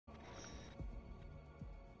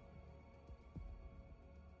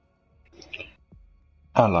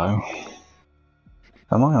Hello.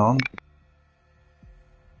 Am I on?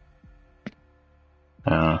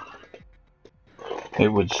 It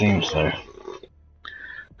would seem so.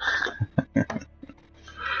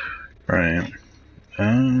 Right.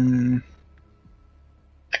 Let's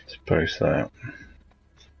post that.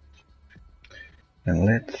 And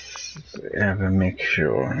let's have a make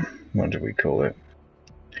sure. What do we call it?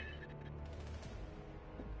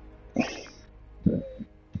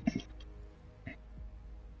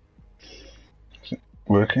 Is it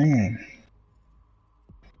working?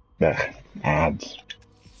 Ugh, ads.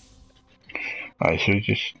 I should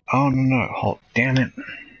just. Oh no, hot damn it.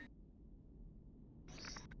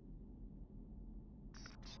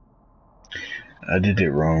 I did it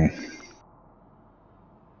wrong.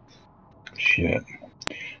 Shit.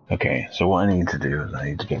 Okay, so what I need to do is I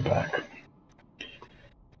need to get back.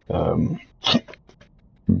 Oh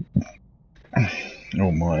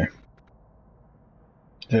my.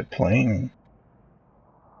 Is it playing?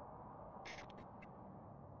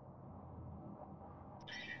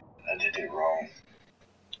 I did it wrong.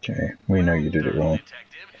 Okay, we know you did it wrong.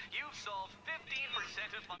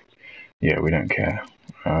 Yeah, we don't care.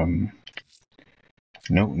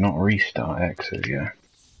 No, not restart exit, yeah.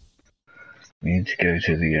 We need to go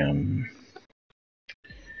to the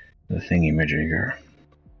thingy-majigger.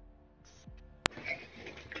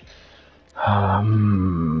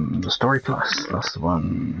 The Story Plus, that's the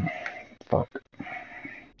one. Fuck.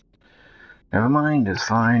 Never mind, it's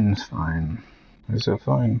fine, it's fine. Is it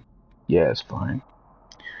fine? Yeah, it's fine.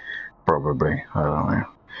 Probably, I don't know.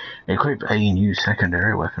 Equip a new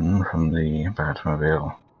secondary weapon from the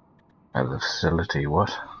Batmobile at the facility,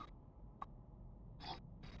 what?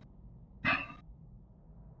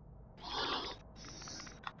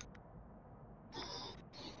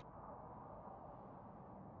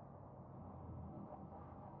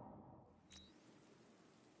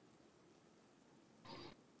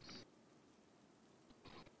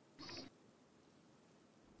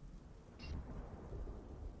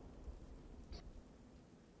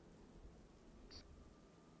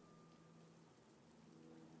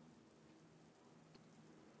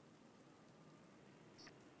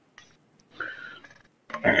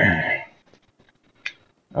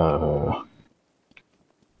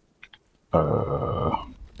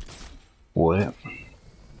 What?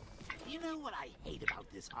 You know what I hate about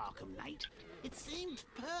this Arkham Knight? It seems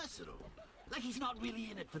personal. Like he's not really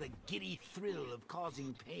in it for the giddy thrill of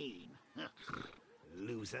causing pain.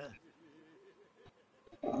 Loser.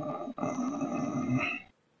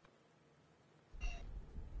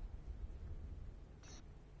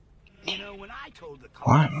 You know, when I told the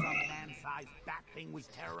cops some man-sized bat thing was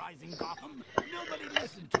terrorizing Gotham, nobody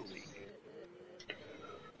listened to me.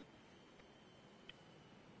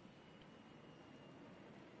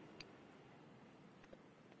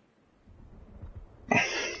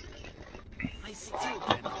 I still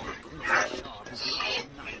can't believe Quincy Sharp is the Arkham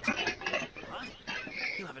Knight. What?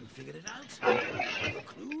 You haven't figured it out? Well, the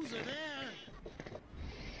clues are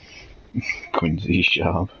there. Quincy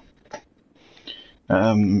Sharp.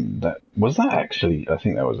 That was that actually. I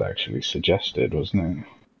think that was actually suggested, wasn't it?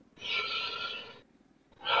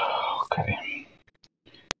 Okay.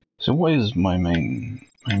 So what is my main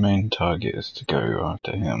target is to go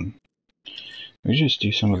after him. We just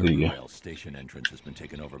do some of the rail station entrance has been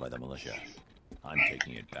taken over by the militia. I'm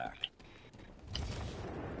taking it back.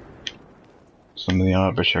 Some of the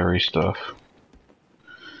arbitrary stuff.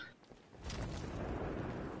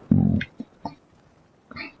 Can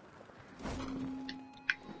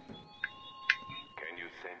you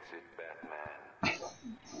sense it, Batman?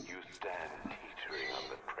 You stand teetering on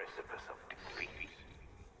the precipice of defeat.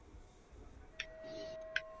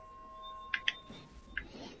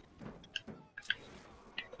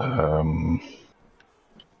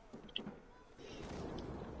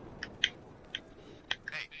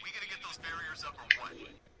 Hey, we gonna get those barriers up or what?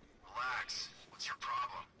 Relax. What's your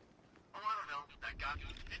problem? Oh, I don't know. That guy.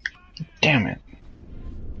 Damn it.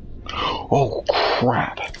 Oh,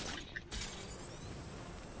 crap.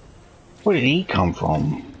 Where did he come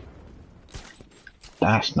from?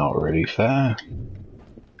 That's not really fair.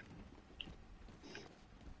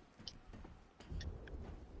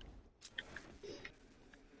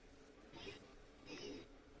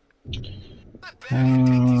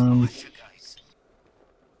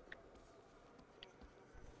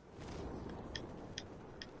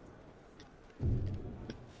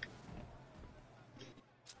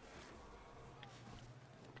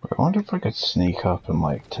 I wonder if I could sneak up and,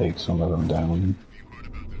 like, take some of them down. You heard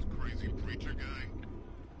about this crazy preacher guy?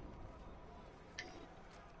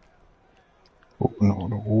 Oh,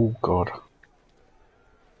 no, oh, God.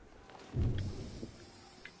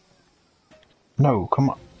 No, come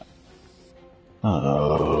on.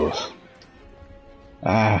 Oh.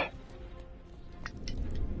 Ah.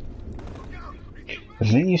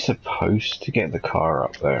 Isn't you supposed to get the car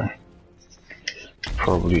up there?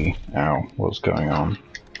 Probably. Ow, what's going on?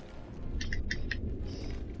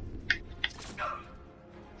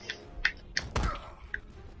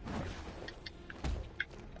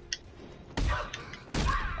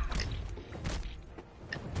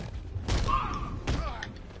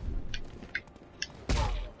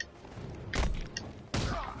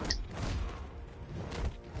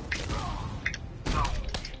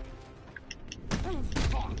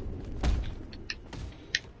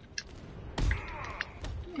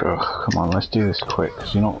 Ugh, come on, let's do this quick,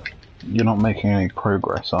 because you're not making any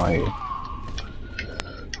progress, are you?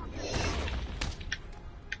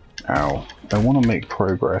 Ow. I want to make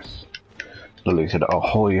progress. Lily said, oh,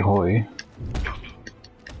 hoy hoy.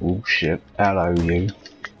 Oh shit, hello you.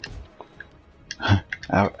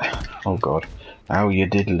 Ow. Oh god. Ow, you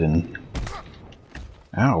diddling.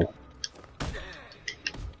 Ow.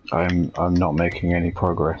 I'm not making any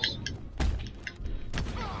progress.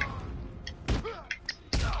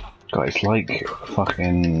 God, it's like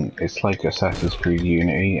fucking, it's like Assassin's Creed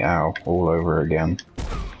Unity, ow, all over again.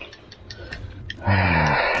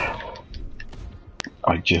 I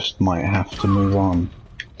just might have to move on.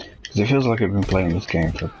 Because it feels like I've been playing this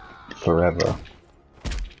game for forever.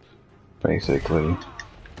 Basically.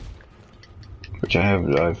 Which I have,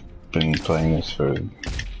 I've been playing this for,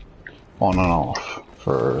 on and off,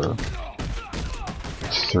 for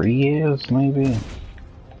 3 years, maybe?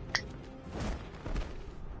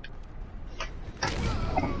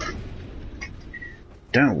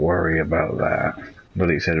 Don't worry about that.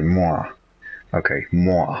 Lily said, moi. Okay,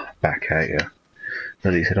 moi, back at you.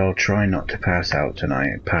 Lily said, I'll try not to pass out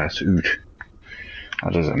tonight. Pass out.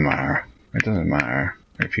 That doesn't matter. It doesn't matter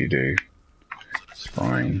if you do. It's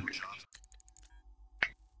fine.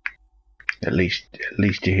 At least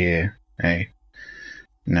you're here, eh?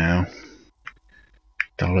 Now,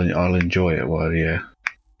 I'll enjoy it while you're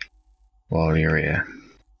here.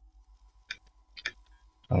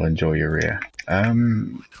 I'll enjoy your ear.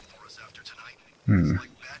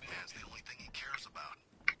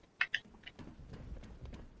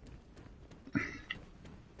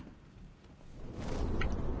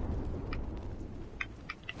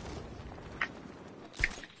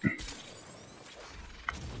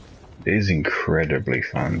 It is incredibly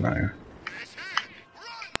fun though.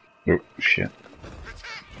 Oh shit.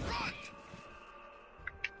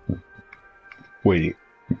 Wait.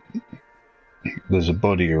 There's a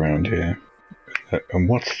body around here. And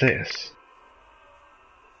what's this?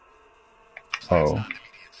 Oh. The Knight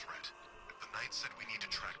said we need to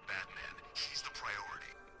track Batman. He's the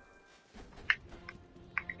priority.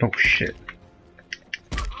 Oh shit.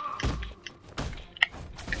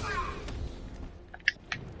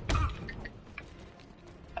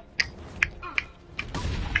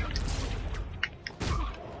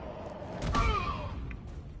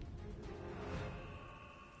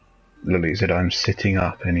 Lily said I'm sitting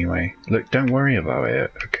up anyway. Look, don't worry about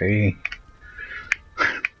it, okay?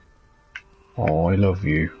 Oh, I love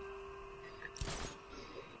you.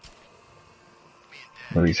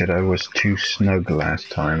 Lily said I was too snug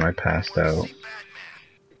last time I passed out.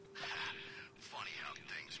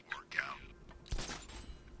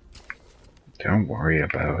 Don't worry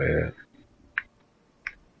about it.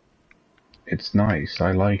 It's nice,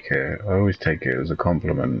 I like it. I always take it as a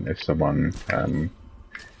compliment if someone,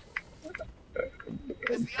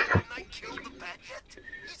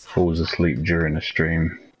 falls asleep during a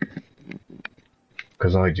stream.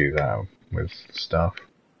 Because I do that with stuff.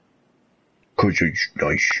 Cause it's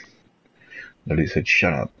nice. Lily said,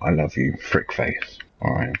 shut up, I love you, frick face.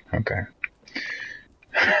 Alright, okay.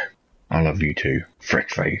 I love you too, frick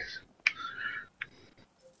face.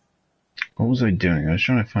 What was I doing? I was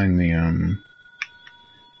trying to find the, it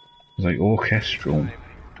was like orchestral.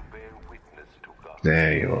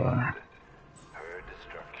 There you are. Her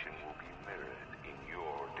destruction will be mirrored in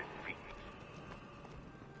your defeat.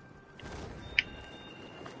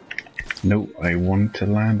 No, I want to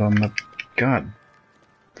land on the... God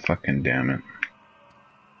fucking damn it.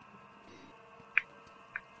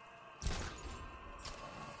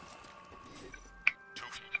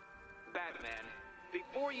 Batman,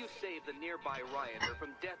 before you save the nearby rioter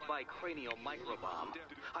from death by cranial microbomb,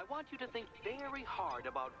 I want you to think very hard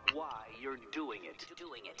about why you're doing it.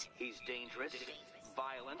 He's dangerous,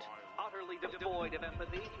 violent, utterly devoid of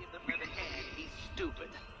empathy, and he's stupid.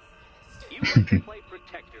 You like to play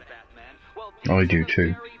protector, Batman. Well, I do too.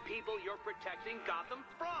 The very people you're protecting got them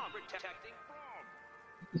from.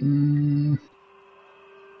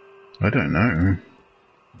 I don't know.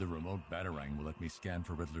 The remote batarang will let me scan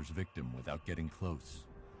for Riddler's victim without getting close.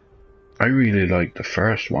 I really liked the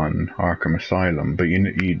first one, Arkham Asylum, but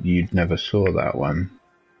you never saw that one.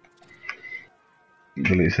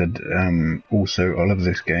 Well, it said, also, I love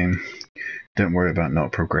this game. Don't worry about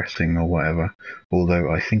not progressing or whatever.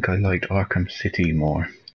 Although I think I liked Arkham City more.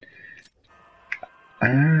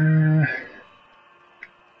 I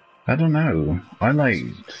don't know. I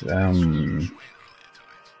liked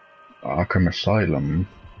Arkham Asylum.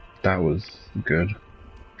 That was good.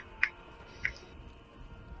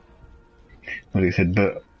 Well, he said,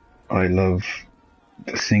 but I love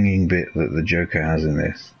the singing bit that the Joker has in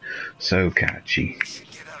this. So catchy. We should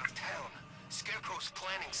get out of town. Scarecrow's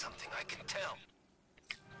planning something, I can tell.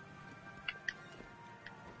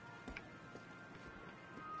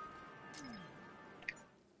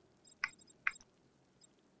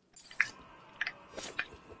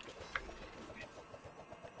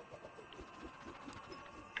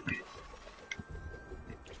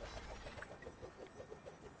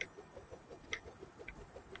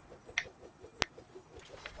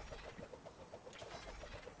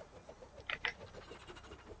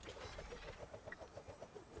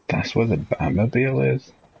 That's where the Batmobile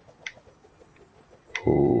is?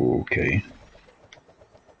 Okay.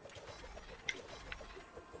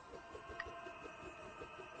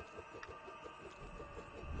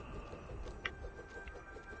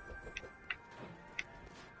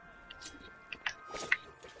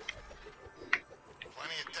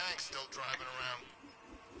 Plenty of tanks still driving around.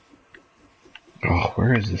 Oh,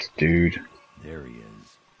 where is this dude? There he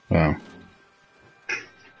is. Oh.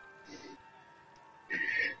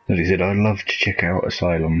 But he said, I'd love to check out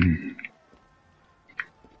Asylum.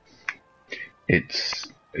 It's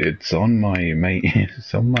on my main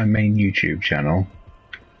YouTube channel.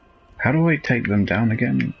 How do I take them down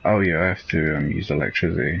again? Oh yeah, I have to use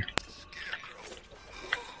electricity.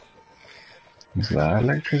 Is that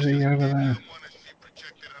electricity over there?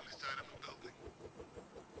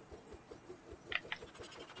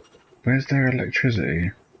 Where's their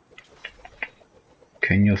electricity?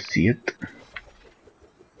 Can you see it?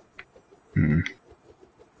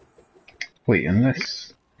 Wait,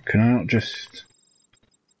 unless... Can I not just...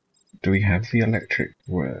 Do we have the electric...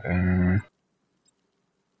 do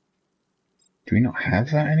we not have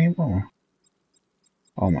that anymore?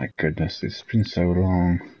 Oh my goodness, it's been so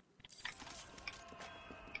long.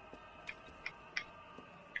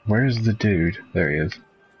 Where's the dude? There he is.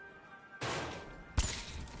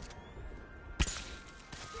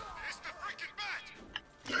 It's the freaking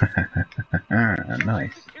bat!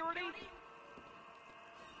 Nice.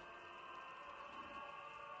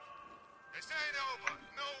 This ain't over.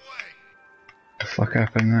 No way. The fuck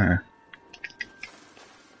happened there?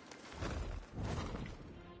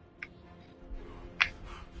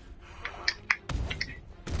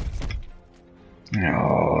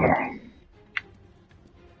 Oh.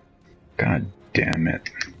 God damn it.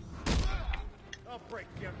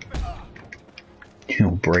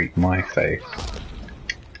 You'll break my face.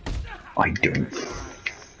 I don't.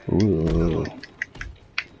 Ooh.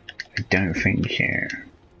 I don't think so.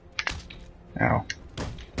 Ow.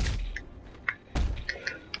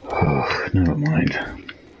 Oh, never mind.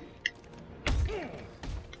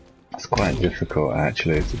 It's quite difficult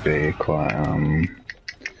actually to be quite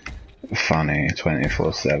funny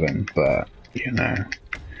 24/7, but you know,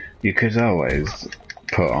 you could always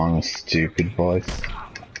put on a stupid voice,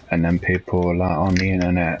 and then people like on the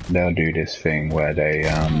internet, they'll do this thing where they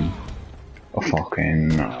fucking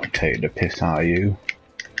take the piss out of you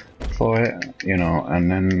for it, you know,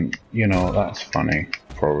 and then, you know, that's funny,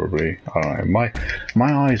 probably. I don't know,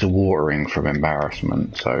 my eyes are watering from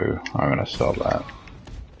embarrassment, so I'm gonna stop that.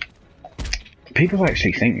 People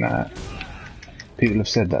actually think that. People have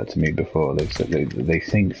said that to me before. They've said they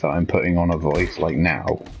think that I'm putting on a voice, like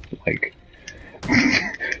now, like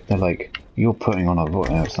they're like, you're putting on a voice,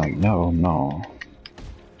 and it's like, no, I'm not.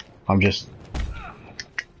 I'm just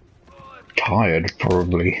tired,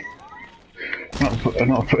 probably. I'm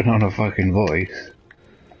not putting on a fucking voice.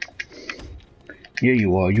 Yeah,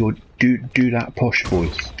 you are. You're do that posh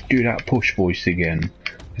voice. Do that posh voice again.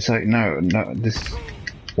 It's like, no, this.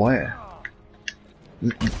 What?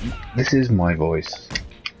 This is my voice.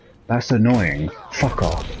 That's annoying. Fuck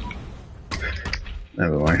off.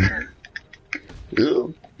 Never mind.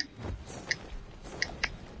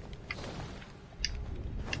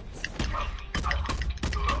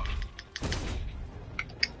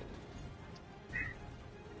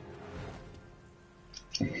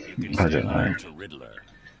 I don't know. To Riddler,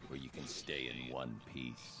 where you can stay in one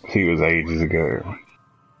piece. He was ages ago.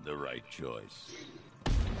 The right choice.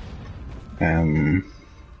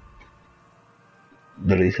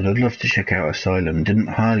 Lily said, I'd love to check out Asylum. Didn't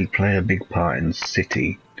Harley play a big part in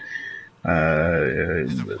City?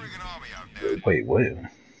 There's a friggin' army out there. Wait, what?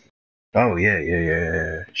 Oh,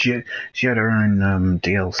 yeah. She had her own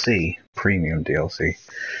DLC, premium DLC.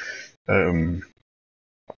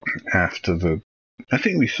 After the... I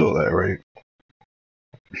think we saw that, right?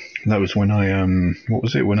 That was when I, what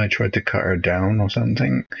was it? When I tried to cut her down or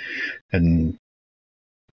something? And...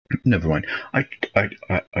 Never mind. I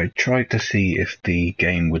tried to see if the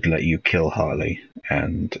game would let you kill Harley,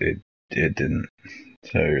 and it didn't.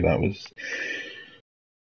 So that was...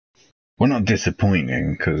 Well, not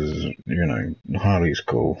disappointing, because, you know, Harley's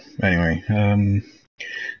cool. Anyway, and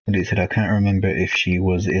he said, I can't remember if she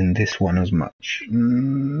was in this one as much.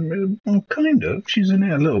 Well, kind of. She's in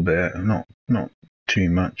it a little bit. Not too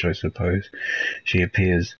much, I suppose. She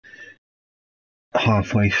appears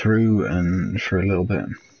halfway through and for a little bit.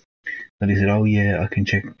 And he said, oh yeah, I can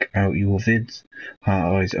check out your vids.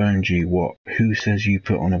 Heart Eyes earned you what? Who says you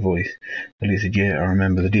put on a voice? And he said, yeah, I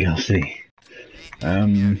remember the DLC.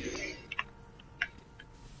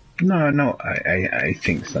 No, I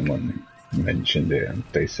think someone mentioned it.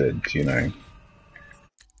 They said, you know,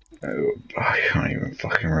 I can't even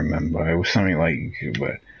fucking remember. It was something like,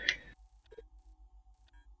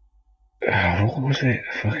 what was it?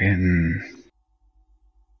 Fucking,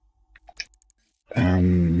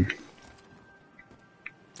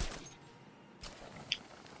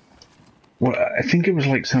 well, I think it was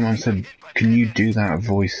like someone said, can you do that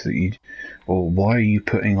voice that you, or why are you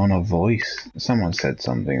putting on a voice? Someone said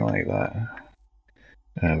something like that.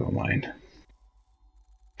 Never mind.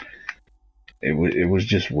 It was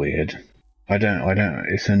just weird. I don't,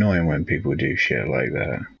 it's annoying when people do shit like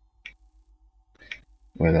that.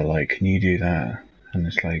 Where they're like, can you do that? And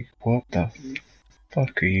it's like, what the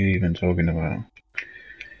fuck are you even talking about?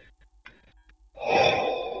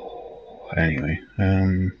 Anyway,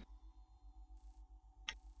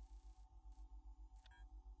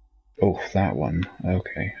 oh, that one.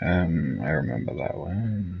 Okay, I remember that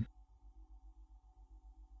one.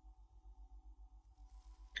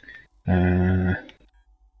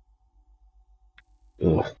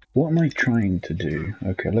 What am I trying to do?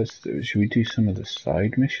 Okay, should we do some of the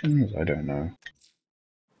side missions? I don't know.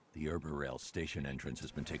 The Rail station entrance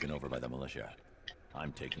has been taken over by the militia.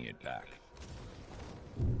 I'm taking it back.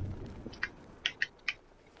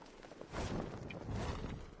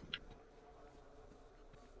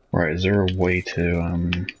 Right, is there a way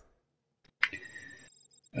to,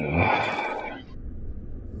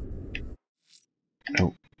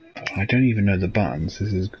 Oh, I don't even know the buttons.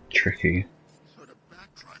 This is tricky. So the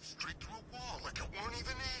back drives straight through a wall like it won't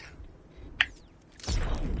even air.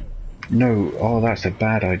 No, oh, that's a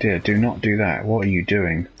bad idea. Do not do that. What are you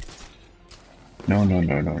doing? No.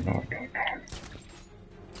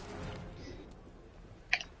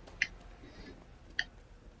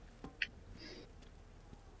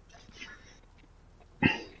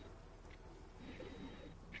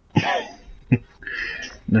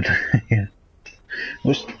 Yeah.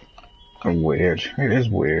 What's weird? It is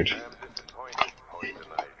weird. I'm disappointed, Poison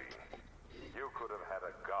Ivy. You could have had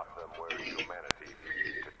a Gotham where humanity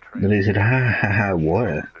ceased to tread. But he said, ha,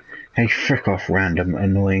 what? Hey, frick off, random,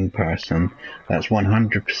 annoying person. That's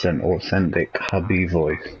 100% authentic hubby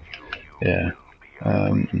voice. Yeah.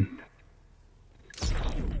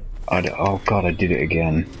 Oh god, I did it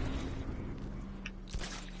again.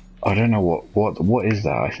 I don't know what is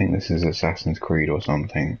that? I think this is Assassin's Creed or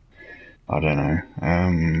something. I don't know.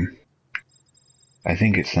 I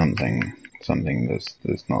think it's something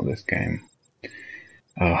that's not this game.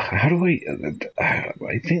 How do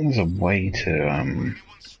I think there's a way to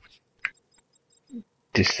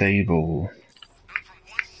disable.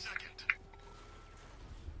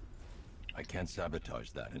 I can't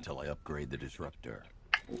sabotage that until I upgrade the disruptor.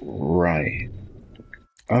 Right.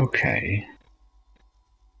 Okay.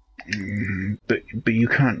 But you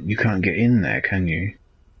can't get in there, can you?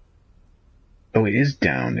 Oh, it is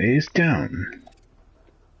down. It is down.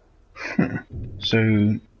 Huh.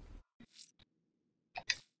 So,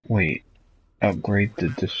 wait. Upgrade the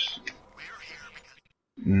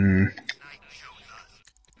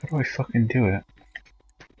How do I fucking do it?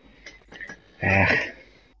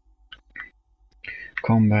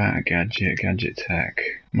 Combat, gadget tech.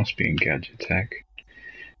 Must be in gadget tech.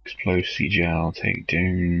 Explosive gel, take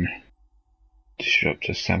doom.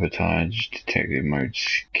 Disruptor, sabotage, detective mode,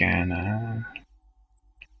 scanner.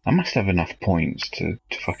 I must have enough points to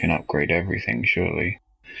fucking upgrade everything, surely.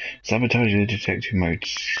 Sabotage the detective mode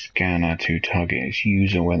scanner to target its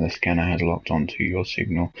user when the scanner has locked onto your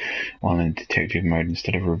signal. While in detective mode,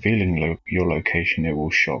 instead of revealing your location, it will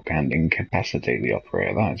shock and incapacitate the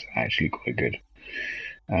operator. That's actually quite good.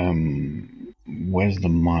 Where's the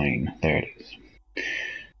mine? There it is.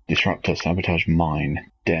 Disruptor, sabotage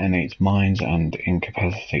mine. Detonates mines and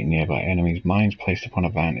incapacitate nearby enemies. Mines placed upon a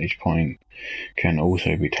vantage point can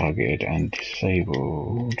also be targeted and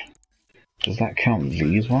disabled. Does that count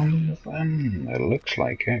these ones then? It looks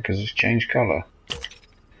like it, because it's changed colour.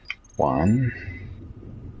 1,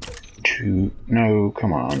 2, no,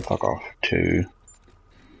 come on, fuck off. 2,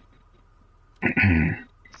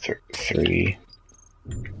 3.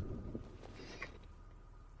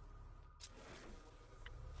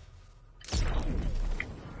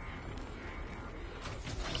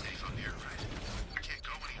 Safe up here, right? I can't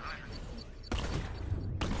go any higher.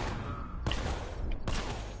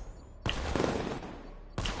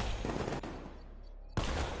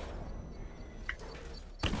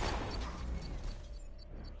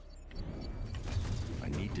 I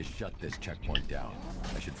need to shut this checkpoint down.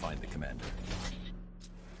 I should find the commander.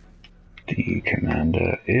 The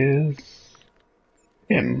commander is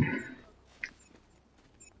him.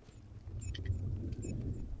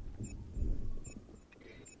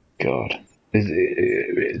 God,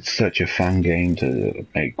 it's such a fun game to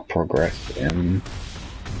make progress in.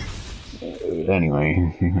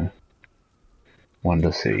 Anyway, one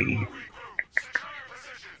to see.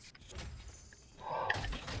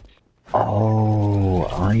 Oh,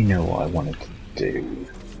 I know what I wanted to do.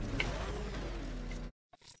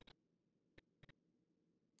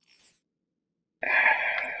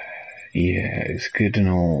 Yeah, it's good and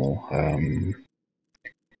all,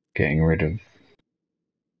 getting rid of...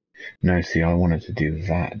 No, see, I wanted to do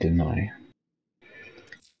that, didn't I?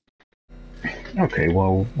 Okay,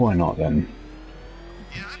 well, why not then?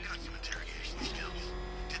 Yeah, I've got some interrogation skills.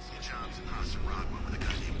 Did some jobs in Nicaragua with a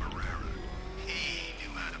guy named Barrera. He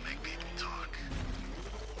knew how to make people talk.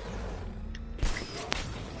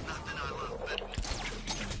 Nothing I love better.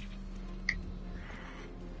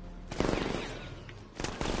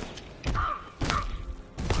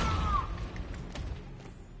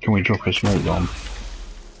 Can we drop a smoke bomb?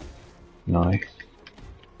 Nice.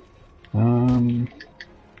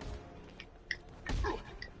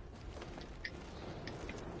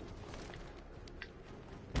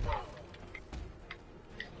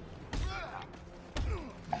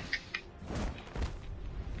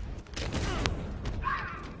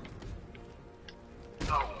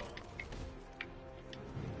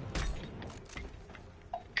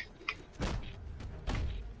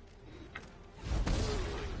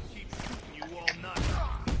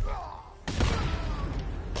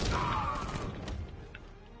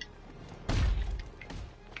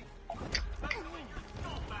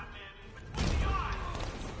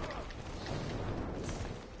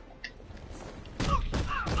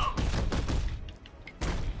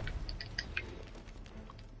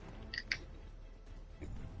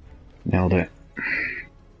 Nailed it.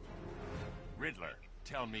 Riddler,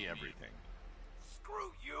 tell me everything.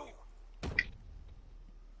 Screw you!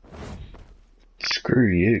 Screw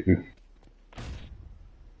you.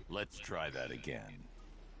 Let's try that again.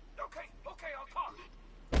 Okay, I'll talk.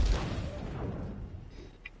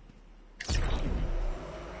 It's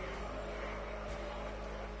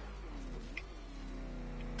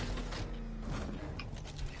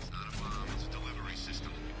not a bomb, it's a delivery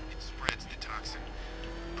system. It spreads the toxin.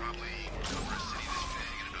 Probably cover a city this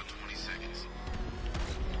big in about 20 seconds.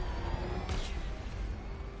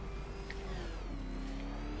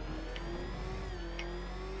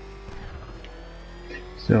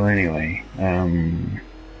 So anyway,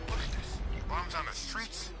 What is this? Bombs on the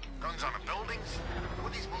streets? Guns on the buildings?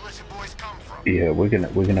 Where these militia boys come from? yeah, we're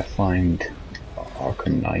gonna find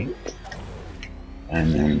Arkham Knight,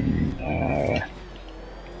 and then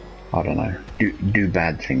I don't know, do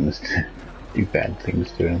bad things, do bad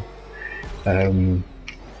things to him.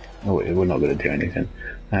 Oh, we're not gonna do anything.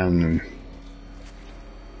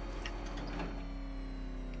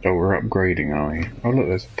 Oh, we're upgrading, are we? Oh look,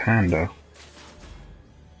 there's a panda.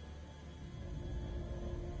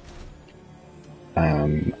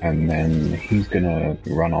 And then he's gonna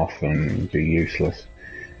run off and be useless.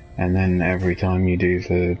 And then every time you do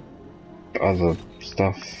the other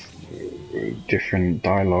stuff, different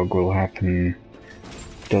dialogue will happen.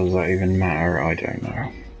 Does that even matter? I don't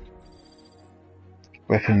know.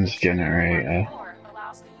 Weapons generator.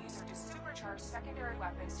 Allows the user to supercharge secondary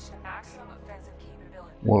weapons to maximum offensive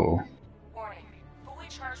capability. Whoa. Warning: fully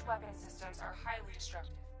charged weapon systems are highly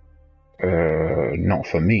destructive. Not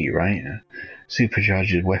for me, right?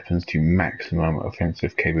 Supercharges weapons to maximum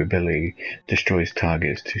offensive capability, destroys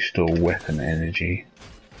targets to store weapon energy.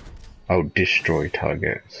 Oh, destroy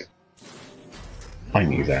targets. I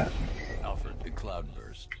knew that. Alfred, the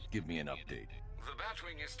Cloudburst. Give me an update. The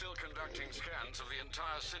Batwing is still conducting scans of the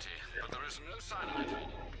entire city, but there is no sign of it.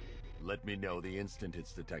 Let me know the instant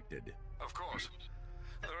it's detected. Of course.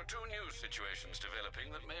 There are two news situations developing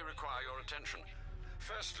that may require your attention.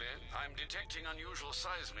 Firstly, I'm detecting unusual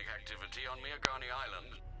seismic activity on Miagani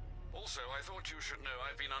Island. Also, I thought you should know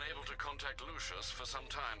I've been unable to contact Lucius for some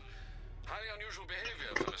time. Highly unusual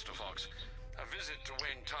behavior for Mr. Fox. A visit to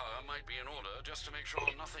Wayne Tower might be in order just to make sure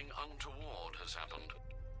nothing untoward has happened.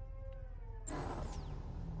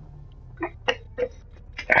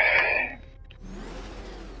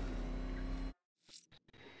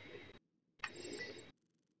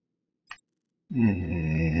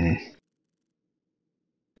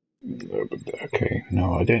 Okay,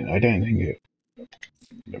 no, I don't think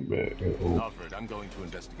it'll Alfred, I'm going to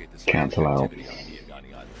investigate the cancel out. activity on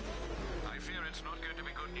Miagani Island. I fear it's not going to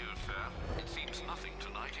be good news, sir. It seems nothing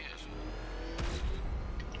tonight is.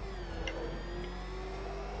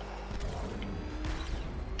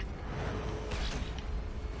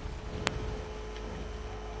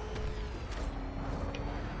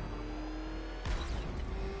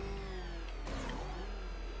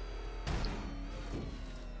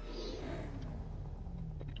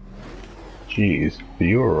 Jeez, are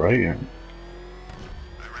you alright?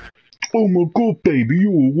 Oh my god, baby,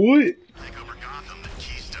 you alright? Take over Gotham and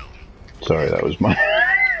Keystone. Sorry, that was my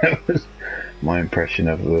that was my impression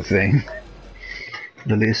of the thing.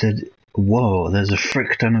 Lily said, "Whoa, there's a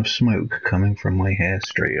frick ton of smoke coming from my hair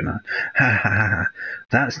straightener. Ha ha ha!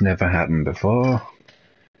 That's never happened before."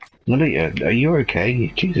 Lily, are you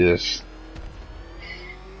okay? Jesus.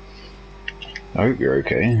 I hope you're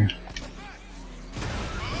okay.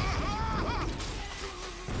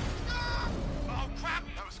 Oh crap!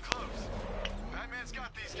 That was close. Batman's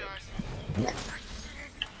got these guys.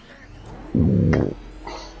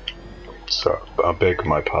 So, I beg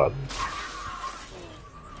my pardon.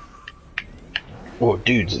 Oh,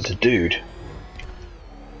 dudes, it's a dude.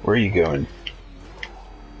 Where are you going?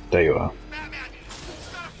 There you are. Batman!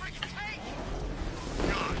 It's not a freaking tank!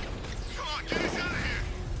 God! Come on, get us out of here!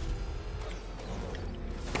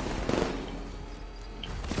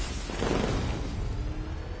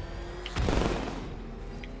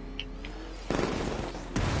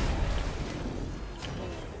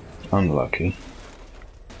 Unlucky.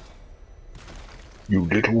 You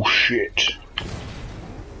little shit.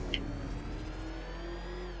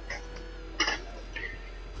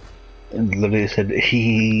 And Lily said,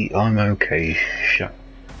 I'm okay. Shut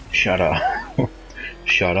up.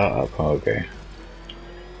 Shut up. Okay.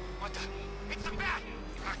 What the? It's a bat!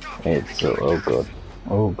 Back up! It's, oh god.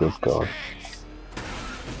 Oh good god.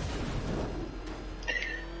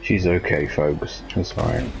 She's okay, folks. It's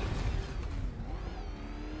fine.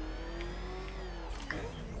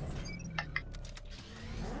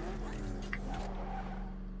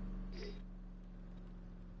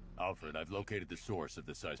 Alfred, I've located the source of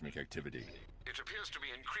the seismic activity. It appears to be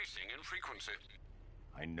increasing in frequency.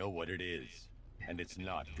 I know what it is, and it's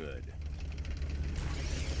not good.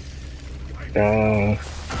 Botanical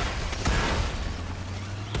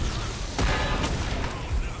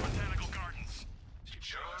Gardens. She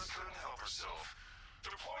just couldn't help herself.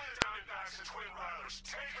 Deploy the Diamondbacks and Twin Riders.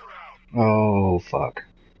 Take her out. Oh, fuck.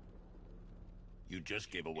 You just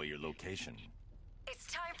gave away your location. It's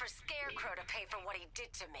time for Scarecrow to pay for what he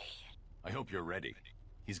did to me. I hope you're ready.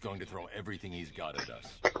 He's going to throw everything he's got at us.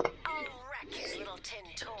 I'll wreck his little tin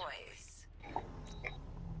toys.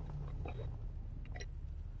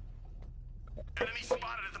 Enemy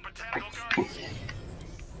spotted at the Botanical Gardens.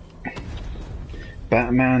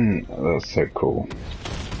 Batman, that's so cool.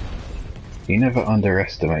 He never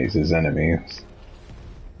underestimates his enemies.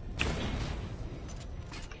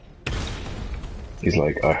 He's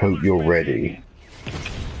like, I hope you're ready.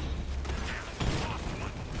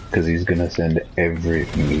 Because he's gonna send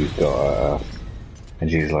everything he's got at her.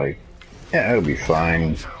 And she's like, yeah, it'll be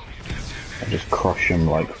fine. I'll just crush him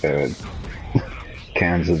like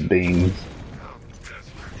cans of beans.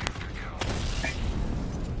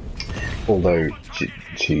 Although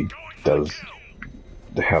she does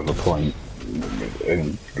have a point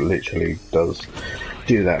and literally does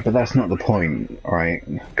do that, but that's not the point, right?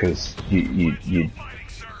 Because you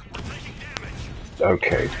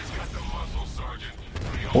okay.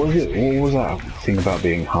 What was that thing about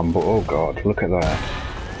being humble? Oh god, look at that.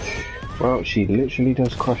 Well, she literally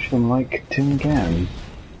does crush them like tin cans.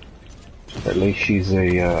 At least she's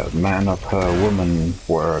a man of her woman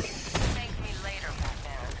word. Thank me later,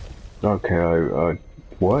 Batman. Okay,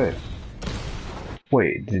 what?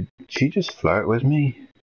 Wait, did she just flirt with me?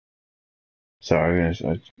 Sorry,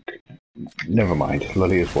 never mind.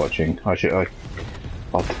 Lily is watching. I'll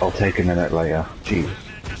take a minute later. Jeez.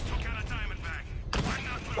 Just took out a Diamondback.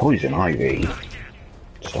 Poison ivy.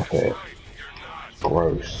 Stop it.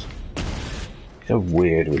 Gross. So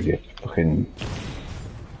weird with your fucking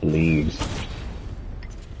leaves.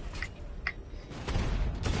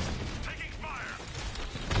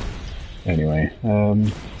 Anyway,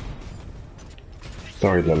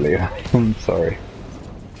 sorry Lilia, I'm sorry.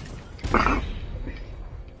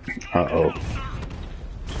 Uh-oh.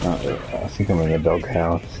 I think I'm in a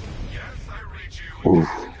doghouse. Oof.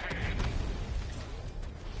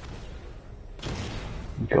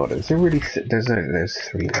 God, is there really... There's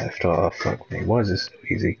 3 left. Oh, fuck me. Why is this so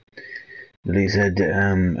easy? Lily said,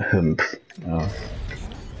 hump. Oh,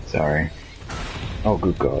 sorry. Oh,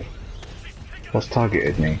 good God. What's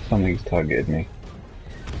targeted me? Something's targeted me.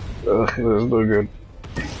 Ugh, this is no good.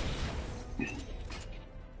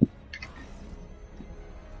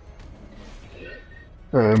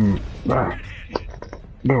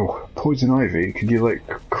 No, poison ivy. Could you, like,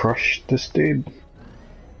 crush this dude?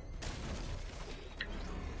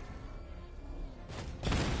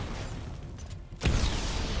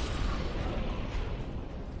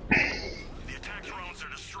 The attack drones are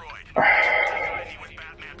destroyed. Take Ivy with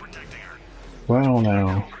Batman protecting her. Well,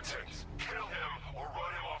 now. Kill him or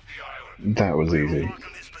run him off the island. That was easy. Lock on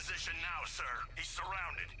his position now, sir. He's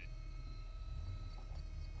surrounded.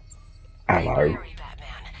 Hello. Wary,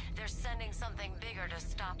 Batman. They're sending something bigger to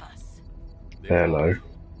stop us. Hello.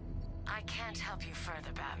 I can't help you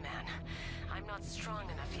further, Batman. I'm not strong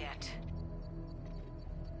enough yet.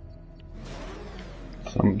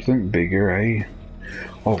 Something bigger, eh?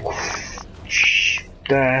 Oh,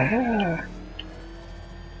 that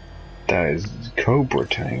is Cobra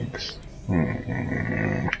tanks.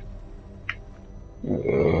 Fire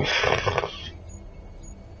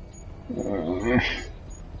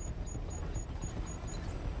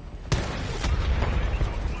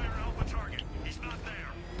Alpha target. He's not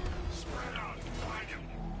there. Spread out. Find him.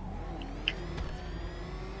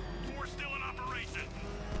 4 still in operation.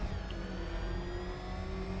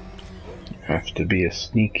 Have to be a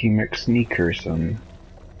sneaky McSneaker, son.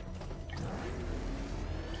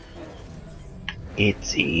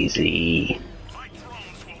 It's easy. Light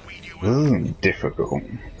drones will weed you out. Difficult.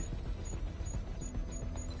 We've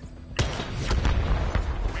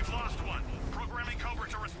lost one. Programming Cobra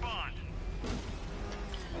to respond.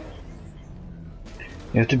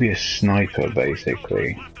 You have to be a sniper,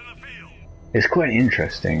 basically. Left in the field. It's quite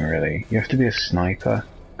interesting, really. You have to be a sniper,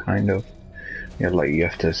 kind of. Yeah, like you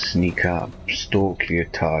have to sneak up, stalk your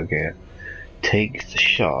target, take the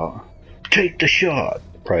shot,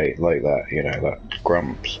 right, like that, you know, that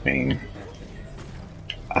Grumps meme.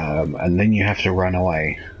 And then you have to run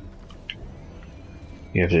away.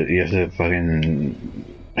 You have to fucking,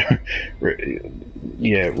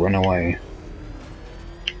 yeah, run away.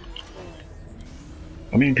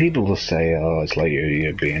 I mean, people will say, oh, it's like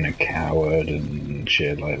you're being a coward and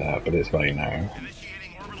shit like that, but it's like, no.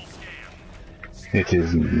 Initiating orbital scan. It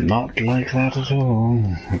is not like that at all.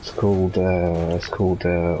 It's called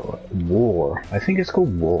War. I think it's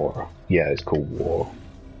called War. Yeah, it's called War.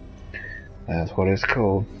 That's what it's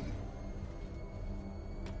called.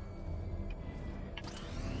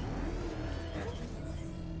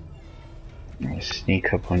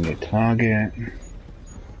 Sneak up on your target.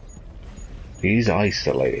 He's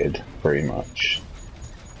isolated, pretty much.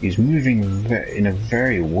 He's moving in a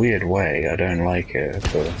very weird way. I don't like it,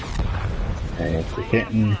 but I have to hit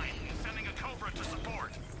him Sending a Cobra to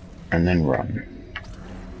support. and then run.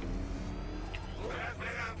 Batman,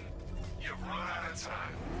 you've run out of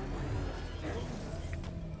time.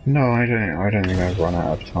 No, I don't think I've run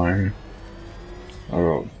out of time. I've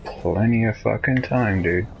got plenty of fucking time,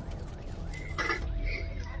 dude.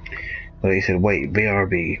 But he said, wait,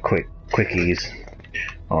 BRB, quickies.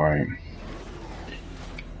 Alright.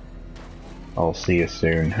 I'll see you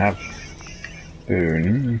soon. Have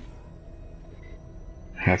food.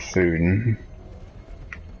 Have food.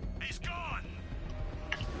 He's gone.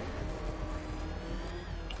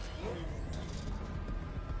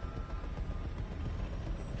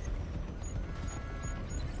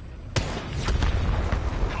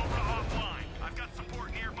 Cobra offline. I've got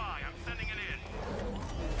support nearby. I'm sending it in.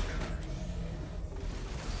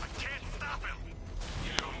 I can't stop him.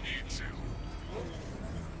 You don't need to.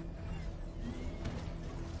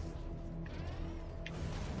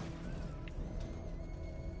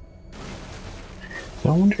 So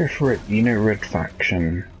I wonder if Red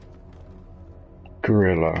Faction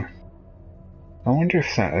Gorilla. I wonder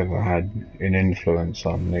if that ever had an influence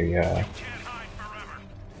on the Can't hide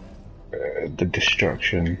forever. the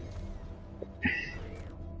destruction.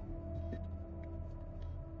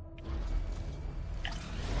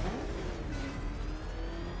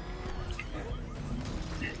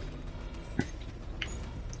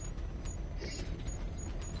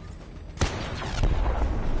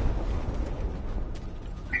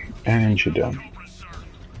 And you're done.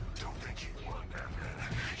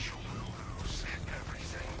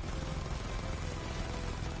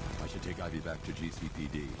 I should take Ivy back to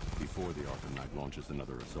GCPD before the Arkham Knight launches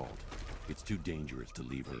another assault. It's too dangerous to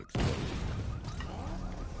leave her exposed.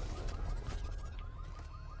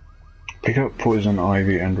 Pick up Poison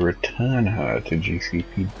Ivy and return her to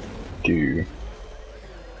GCPD.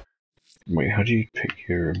 Wait, how do you pick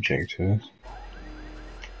your objectives?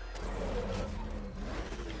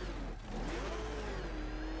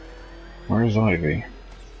 Where is Ivy?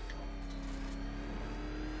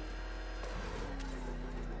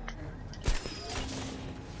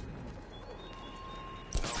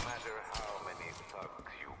 No matter how many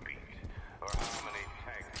thugs you beat, or how many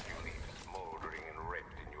tanks you leave smoldering and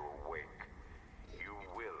wrecked in your wake, you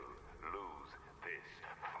will lose this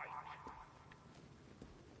fight.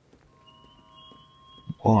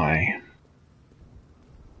 Why?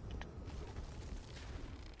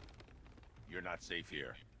 You're not safe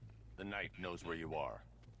here. The Knight knows where you are.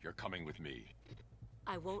 You're coming with me.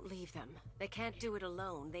 I won't leave them. They can't do it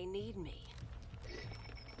alone. They need me.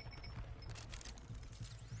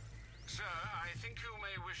 Sir, I think you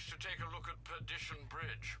may wish to take a look at Perdition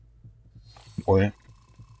Bridge. What?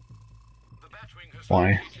 The Batwing has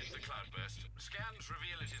Why? located the cloudburst. Scans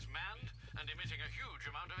reveal it is manned and emitting a huge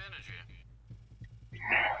amount of energy.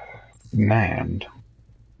 Manned?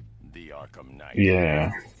 The Arkham Knight.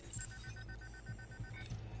 Yeah.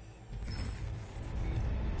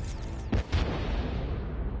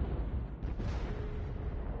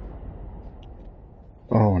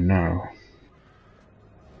 Oh no.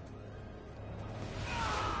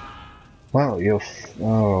 Well, you're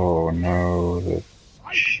oh no, the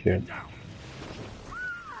shit.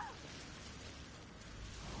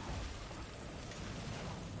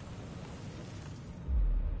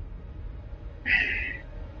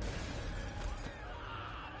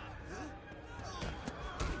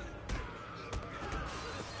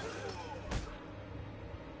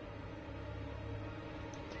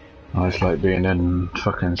 Oh, it's like being in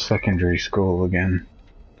fucking secondary school again.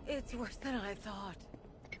 It's worse than I thought.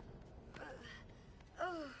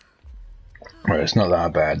 Well, it's not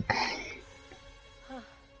that bad.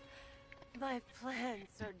 My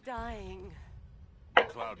plants are dying. The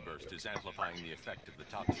cloudburst is amplifying the effect of the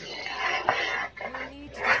toxin. We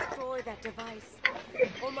need to destroy that device,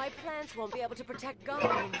 or my plants won't be able to protect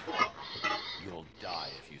Gotham. You'll die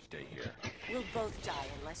if you stay here. We'll both die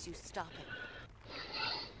unless you stop it.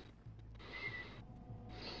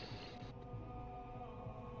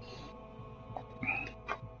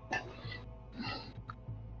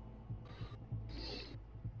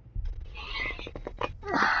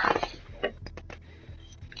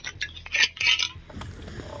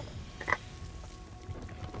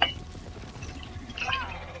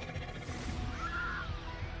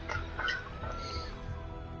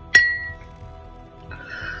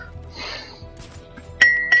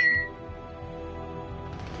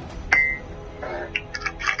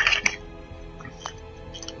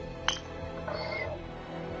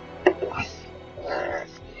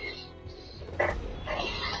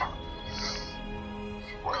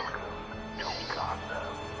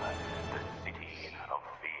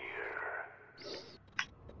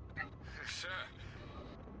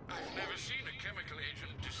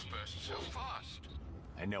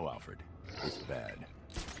 I know, Alfred. It's bad.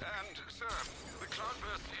 And, sir, the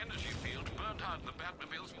cloudburst energy field burned out the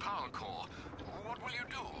Batmobile's power core. What will you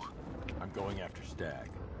do? I'm going after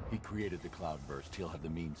Stag. He created the cloudburst. He'll have the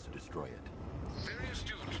means to destroy it. Very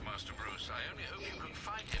astute, Master Bruce. I only hope you can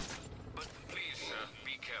find him. But please, sir,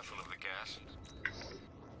 be careful of the gas.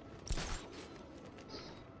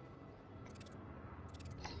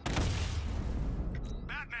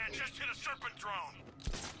 Batman just hit a serpent drone!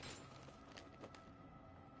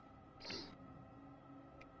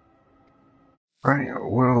 Right,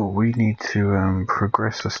 well, we need to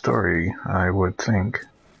progress the story, I would think.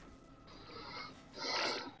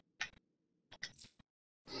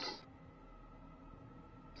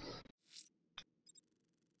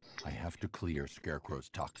 I have to clear Scarecrow's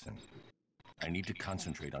toxin. I need to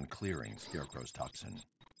concentrate on clearing Scarecrow's toxin.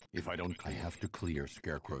 If I don't, I have to clear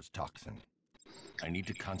Scarecrow's toxin. I need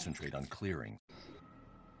to concentrate on clearing.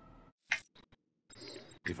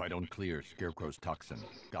 If I don't clear Scarecrow's toxin,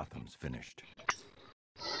 Gotham's finished.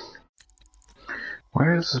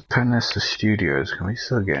 Where is the Panessa Studios? Can we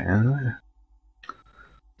still get in there?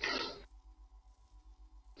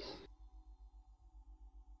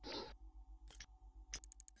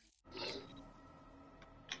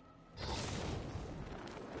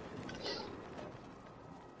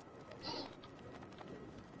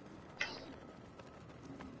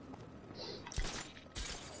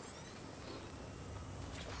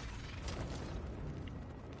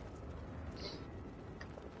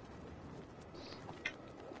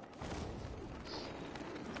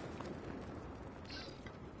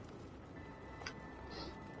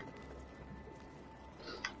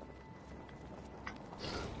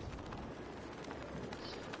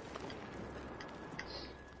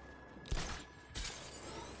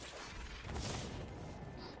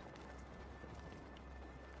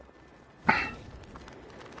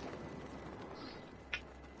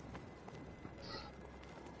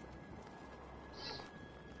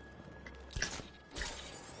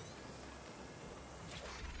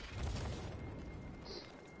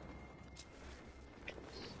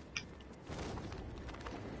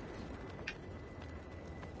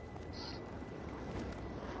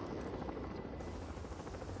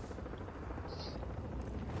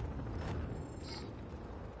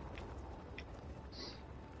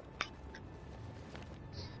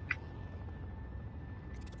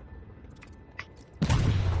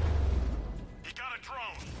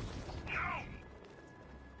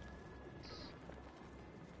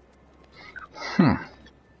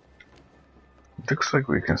 Looks like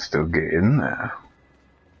we can still get in there.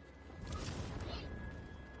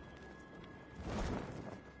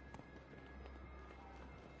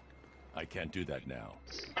 I can't do that now.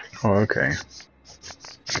 Oh, okay.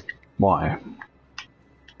 Why?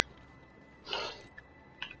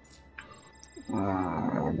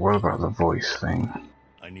 What about the voice thing?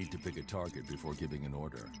 I need to pick a target before giving an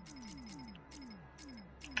order.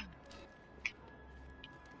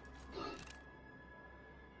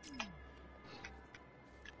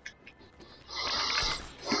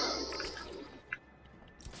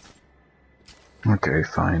 Okay,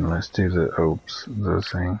 fine. Let's do the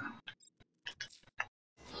thing.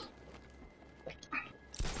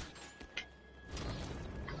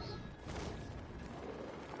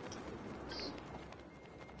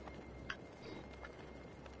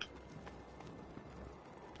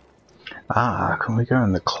 Ah, can we go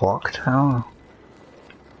in the clock tower?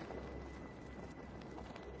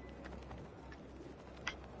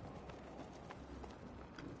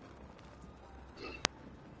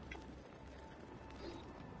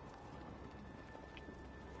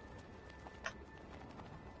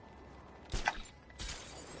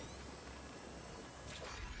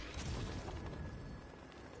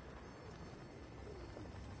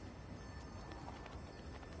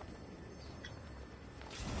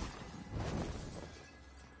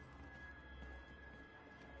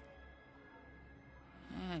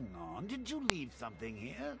 Hang on, did you leave something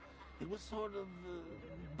here? It was sort of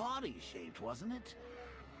body-shaped, wasn't it?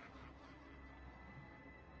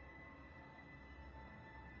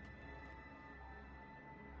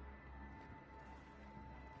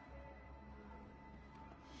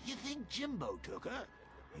 You think Jimbo took her?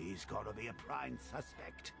 He's gotta be a prime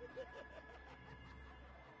suspect.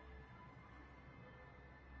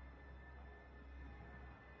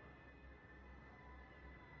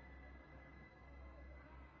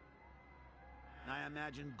 I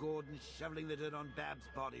imagine Gordon shoveling the dirt on Bab's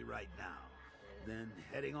body right now. Then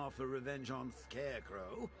heading off for revenge on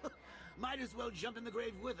Scarecrow. Might as well jump in the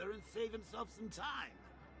grave with her and save himself some time.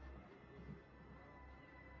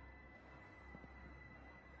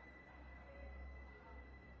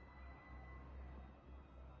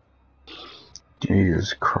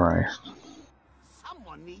 Jesus Christ.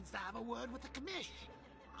 Someone needs to have a word with the commish.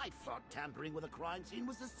 I thought tampering with a crime scene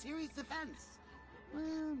was a serious offense.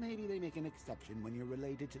 Well, maybe they make an exception when you're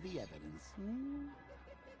related to the evidence.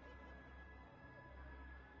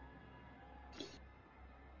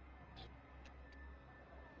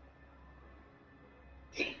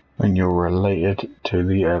 When you're related to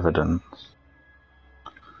the evidence.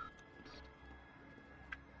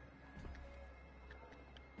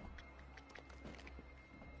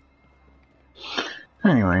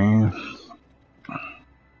 Anyway.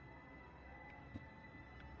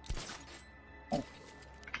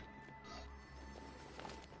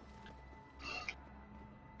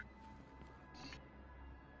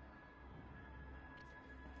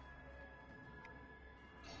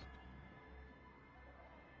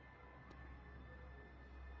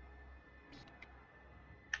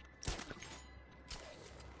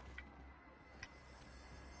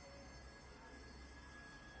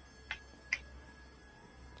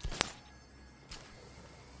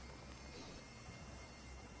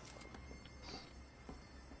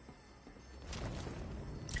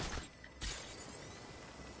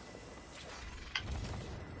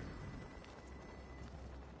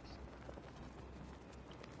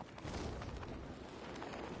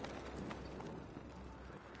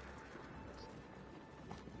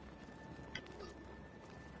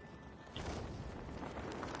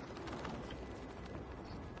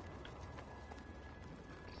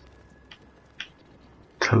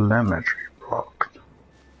 Telemetry blocked.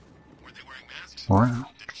 Were they wearing masks? Wow.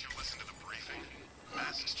 Didn't you listen to the briefing?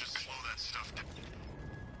 Masks just slow that stuff down.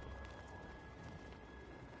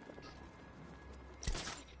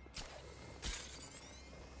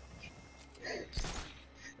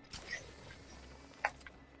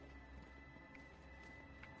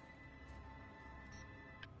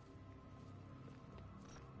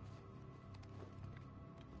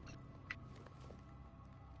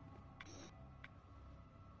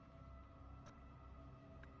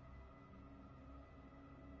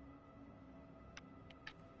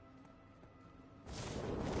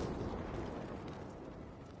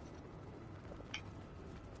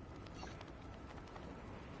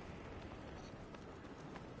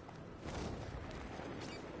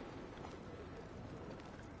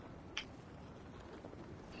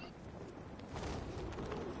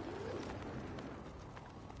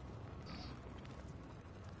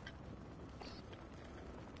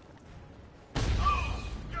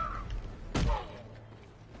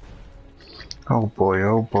 Oh boy,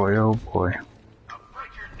 oh boy, oh boy. I'll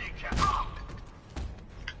break your kneecap off.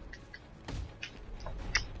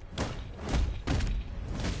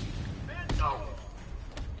 No.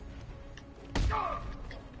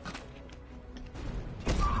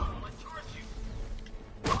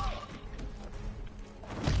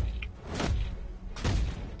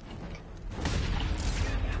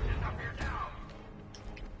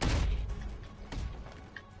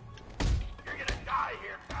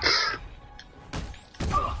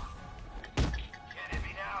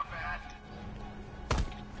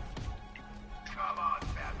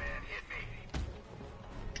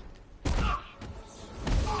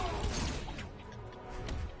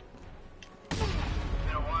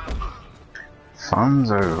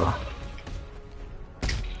 Fun's over.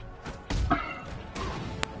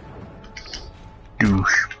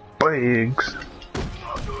 Douchebags.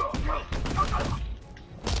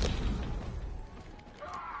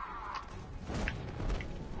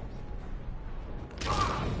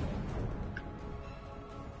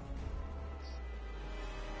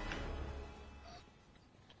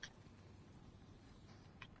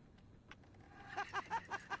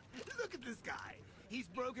 Look at this guy. He's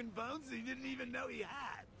broken bones he didn't even know he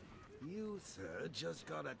had. You, sir, just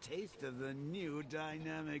got a taste of the new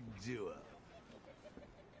dynamic duo.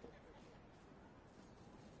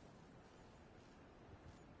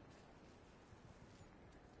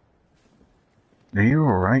 Are you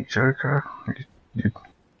alright, Joker?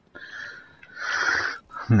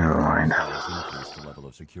 Never mind. Has increased the level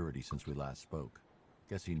of security since we last spoke.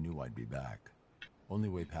 Guess he knew I'd be back. Only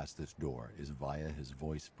way past this door is via his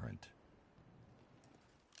voice print.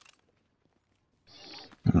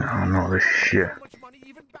 No, not this shit. So much money,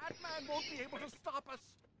 even Batman won't be able to stop us.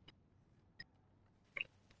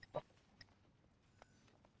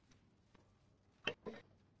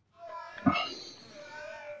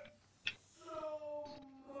 So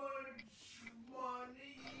much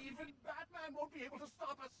money, even Batman won't be able to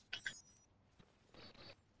stop us.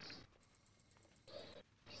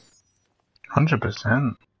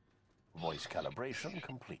 100%. Voice calibration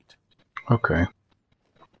complete. Okay.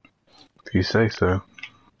 If you say so.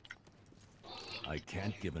 I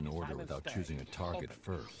can't give an order without choosing a target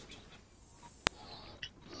first.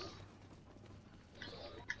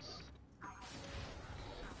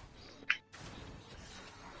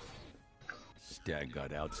 Stag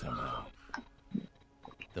got out somehow.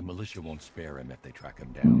 The militia won't spare him if they track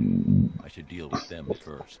him down. I should deal with them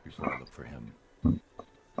first before I look for him.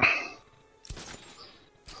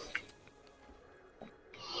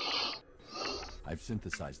 I've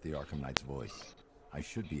synthesized the Arkham Knight's voice. I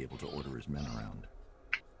should be able to order his men around.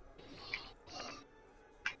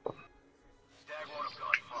 Stag won't have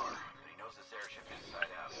gone far, but he knows this airship inside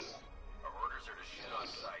out. Our orders are to shoot on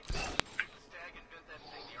sight. Did Stag invent that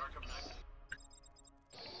thing the Arkham Knight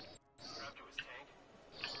strapped to his tank?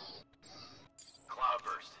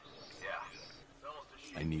 Cloudburst. Yeah. It's almost a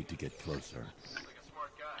shoot. I need to get closer. Like a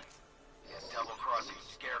smart guy. Yeah, double-crossing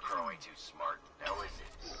Scarecrow ain't too smart, now is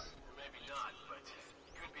it? Maybe not, but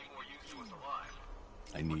he could be more used to us alive.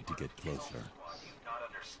 I need to get closer. Why do you not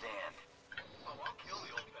understand? Oh, I'll kill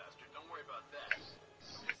the old bastard. Don't worry about that.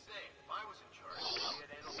 I'm just saying, if I was in charge, maybe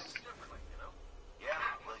I'd handle things differently, you know? Yeah,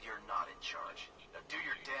 well, you're not in charge. Now do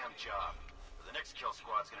your damn job. Or the next kill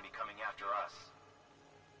squad's gonna be coming after us.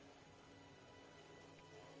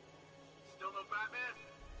 Still no Batman?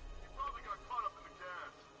 He probably got caught up in the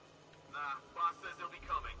gas. Nah, boss says he'll be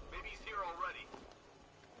coming. Maybe he's here already.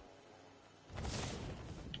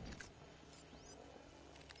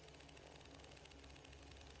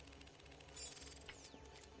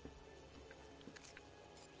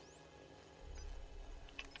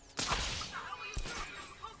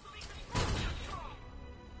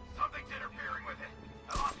 Something's interfering with it.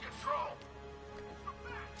 I lost control. Come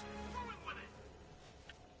back. Throw it with it.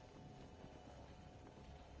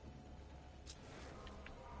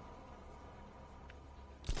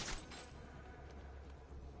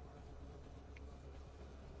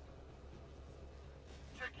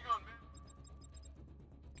 Taking on me.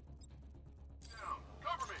 Down.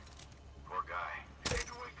 Cover me. Poor guy. You need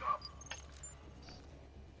to wake up.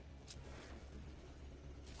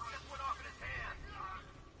 Just went off in his hand.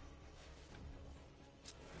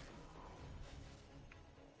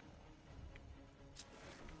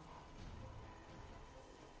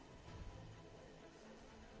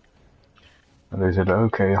 They said,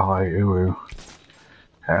 okay, hi, Uru.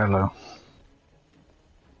 Hello.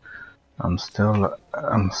 I'm still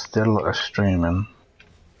streaming.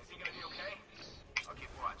 Is he gonna be okay? I'll keep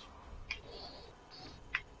watch.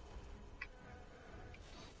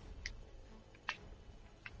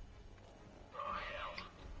 Oh, hell.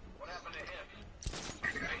 What happened to him?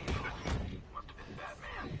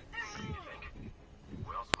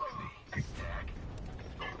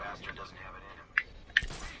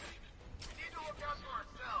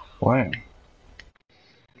 What?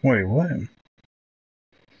 Wait, what?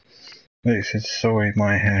 They said, sorry,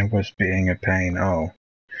 my hair was being a pain. Oh.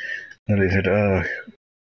 And they said,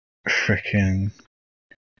 frickin'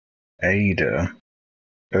 Ada.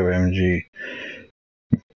 OMG.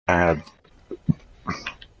 Ad.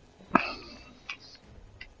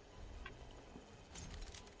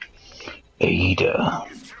 Ada.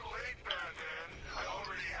 It's too late, Batman. I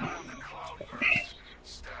already have the Cloudburst.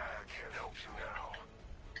 Stag can't help you now.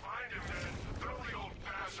 Find him then. Throw the old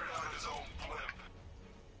bastard out of his own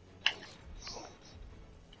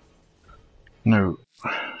blimp. No.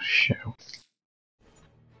 Shit.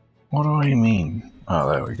 What do I mean?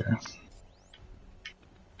 Oh, there we go.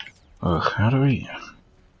 Ugh, how do we...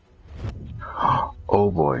 Oh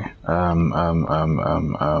boy.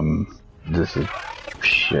 This is...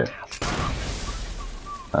 Shit.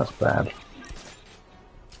 That's bad.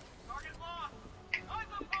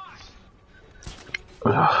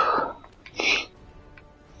 Ugh.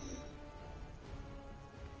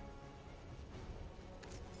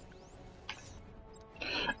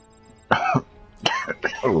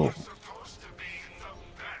 Oh. Supposed to be the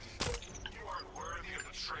best. You aren't worthy of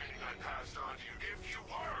the training I passed on to you. If you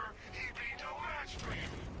were, he'd be no match for you.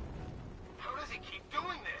 How does he keep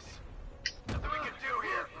doing this? Nothing we can do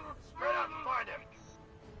here. Spread out and find him.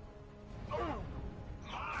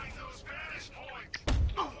 Mind those Spanish points.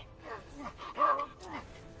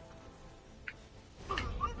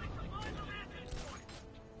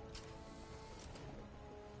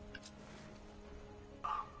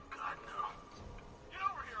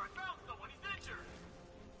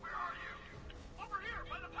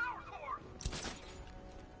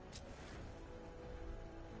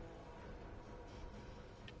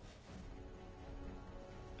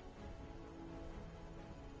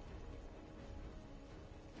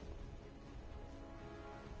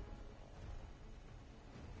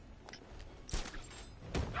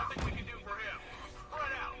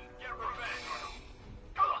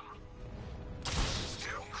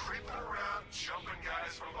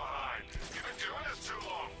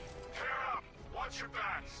 Your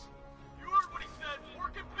backs. You heard what he said.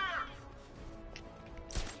 Work in pairs.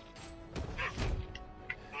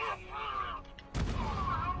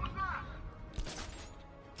 How was that?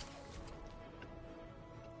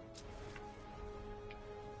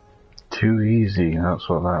 Too easy, that's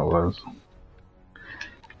what that was.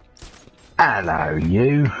 Hello,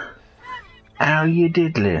 you. How you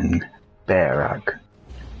diddling, bear hug?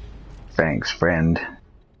 Thanks, friend.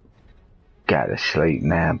 Gotta sleep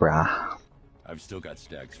now, brah. I've still got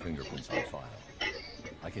Stag's fingerprints on file.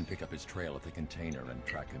 I can pick up his trail at the container and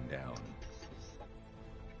track him down.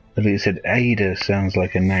 But they said Ada sounds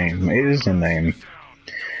like a name. It is a name.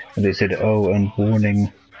 And they said, oh, and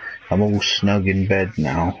warning, I'm all snug in bed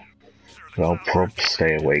now. But I'll probably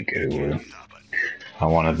stay awake, Ulu. I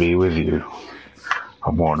want to be with you.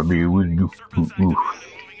 I want to be with you.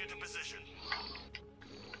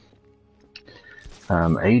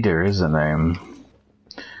 Ada is a name.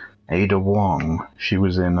 Ada Wong. She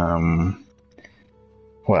was in,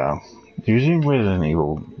 well, she was in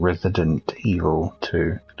Resident Evil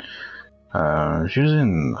 2. She was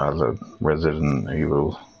in other Resident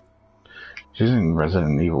Evil. She was in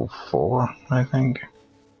Resident Evil 4, I think.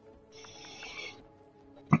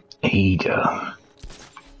 Ada.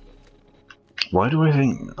 Why do I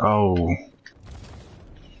think, oh,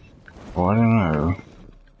 well, I don't know.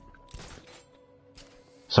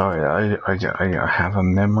 Sorry, I have a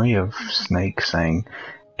memory of Snake saying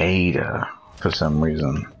Ada for some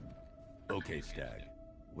reason. Okay, Stag.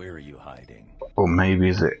 Where are you hiding? Or maybe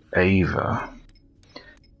is it Ava?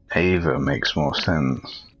 Ava makes more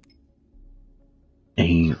sense.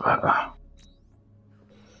 Ava.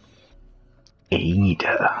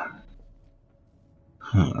 Ada.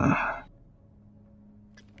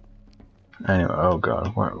 Anyway, oh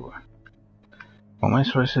god, what am I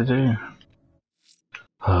supposed to do?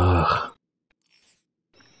 Ugh.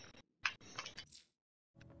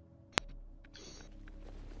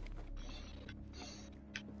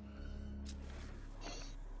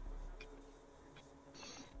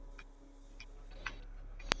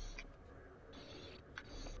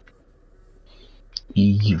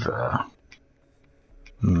 Eva.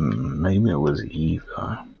 Maybe it was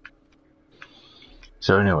Eva.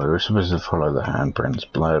 So anyway, we're supposed to follow the handprints.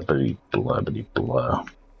 Blabbity, blabbity, blah.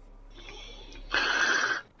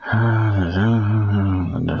 Crawling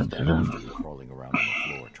around on the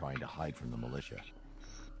floor trying to hide from the militia.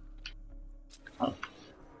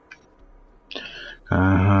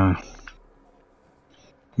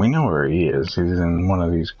 We know where he is. He's in one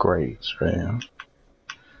of these grates, right?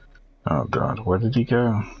 Oh god, where did he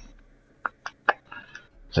go?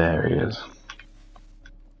 There he is.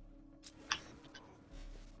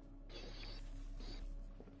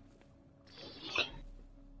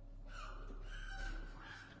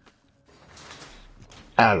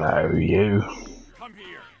 Hello, you. Come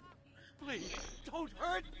here. Please, don't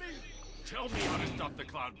hurt me. Tell me how to stop the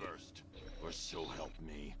cloudburst. Or so help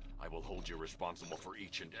me, I will hold you responsible for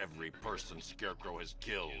each and every person Scarecrow has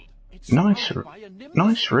killed. It's Nice, surrounded by a nimbus.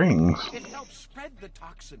 nice rings. It helps spread the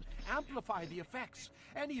toxin, amplify the effects.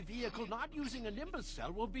 Any vehicle not using a nimbus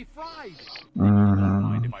cell will be fried. You don't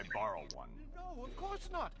mind if I borrow one? No, of course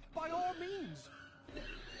not. By all means.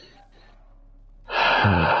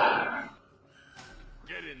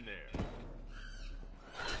 Get in there.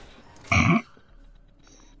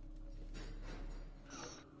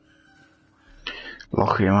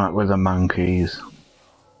 Lock him up with the monkeys.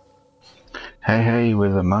 Hey, hey,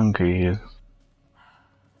 with the monkeys.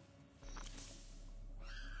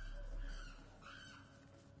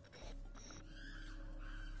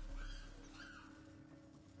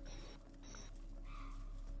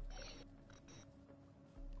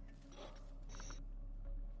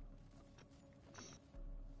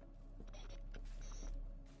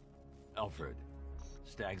 Alfred,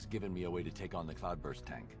 Stag's given me a way to take on the cloudburst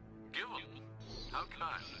tank. Given? How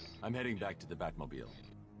kind. I'm heading back to the Batmobile.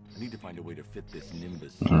 I need to find a way to fit this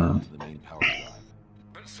Nimbus into the main power drive.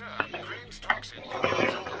 But sir, Crane's toxin can be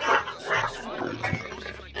absorbed through the source fibers.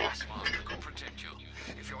 Even a gas mask could protect you.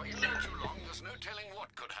 If you're in there too long, there's no telling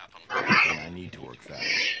what could happen. And I need to work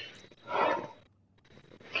fast.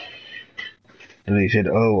 And he said,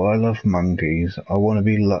 "Oh, I love monkeys. I want to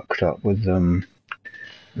be locked up with them.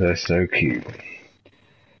 They're so cute."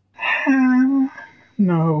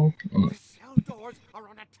 No. The cell doors are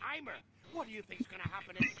on a timer. What do you think's gonna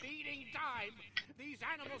happen at feeding time? These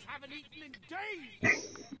animals haven't eaten in days.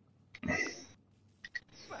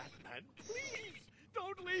 Batman, please,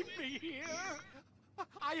 don't leave me here.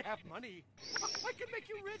 I have money. I can make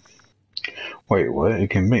you rich. Wait, what? It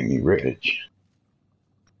can make me rich.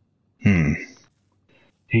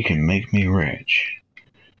 He can make me rich.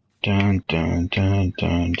 Dun dun dun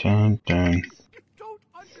dun dun dun. You don't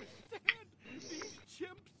understand. These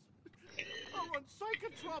chimps are on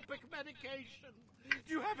psychotropic medication.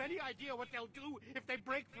 Do you have any idea what they'll do if they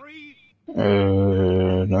break free?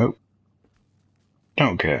 Nope.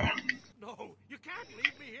 Don't care. No, you can't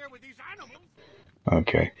leave me here with these animals.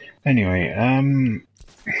 Okay. Anyway,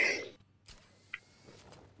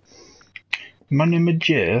 my name is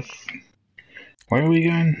Jeff. Where are we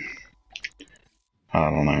going? I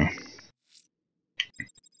don't know.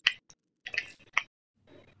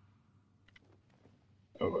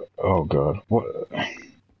 Oh god,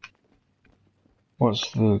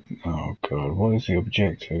 what's the... Oh god, what is the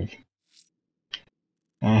objective?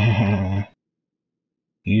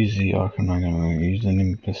 Use the Arcanine, use the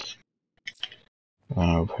Nimbus.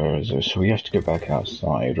 Oh, Parasite. So we have to go back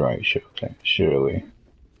outside, right? Surely.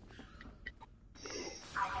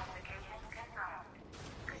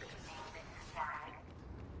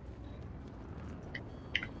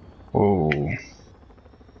 Whoa.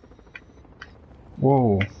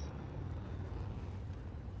 Whoa.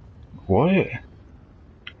 What?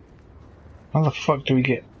 How the fuck do we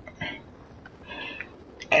get...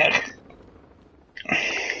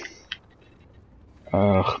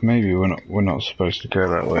 Maybe we're not supposed to go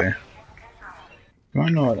that way.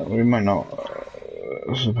 We might not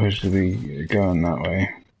supposed to be going that way.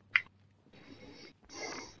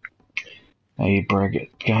 Hey, Braggett,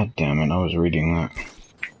 god damn it, I was reading that.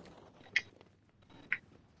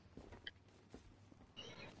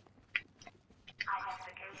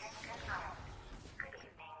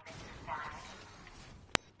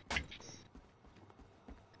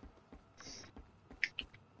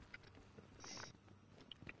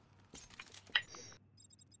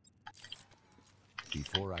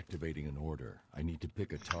 Before activating an order, I need to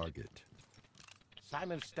pick a target.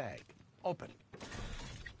 Simon Stagg, open.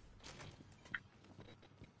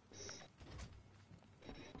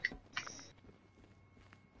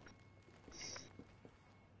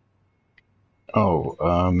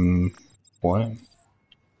 Oh, what?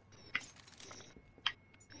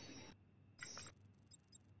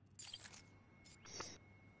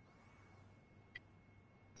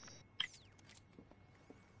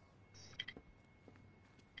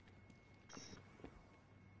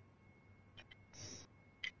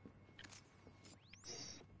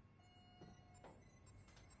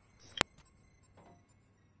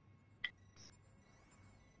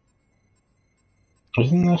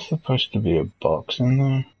 Isn't there supposed to be a box in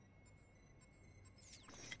there?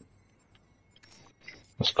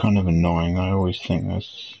 That's kind of annoying. I always think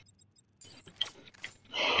that's...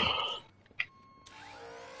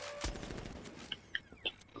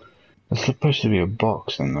 supposed to be a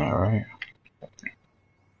box in there, right?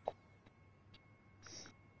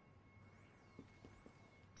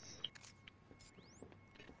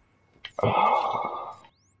 Oh,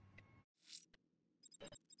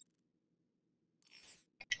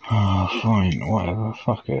 fine, whatever,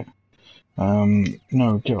 fuck it.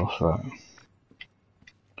 No, get off that.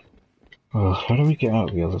 Ugh, how do we get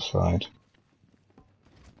out the other side?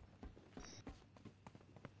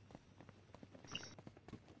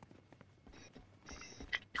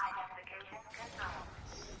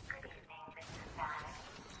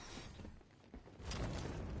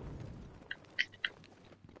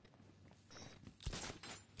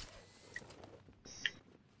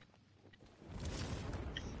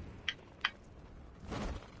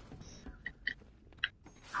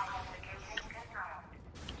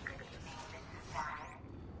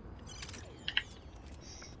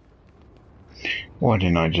 Why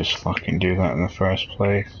didn't I just fucking do that in the first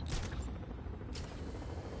place?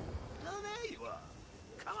 Oh, there you are.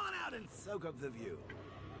 Come on out and soak up the view.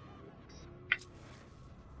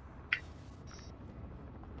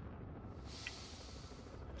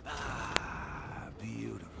 Ah,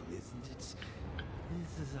 beautiful, isn't it?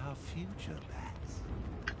 This is our future, Bats.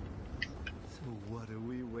 So what are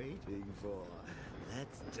we waiting for?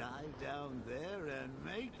 Let's dive down there and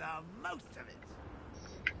make the most of it.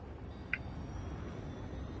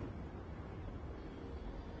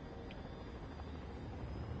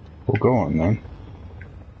 Well, go on then.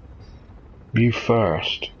 You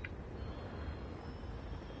first.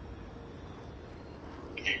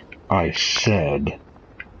 I said.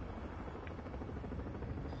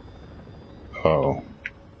 Oh.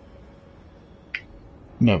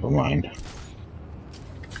 Never mind.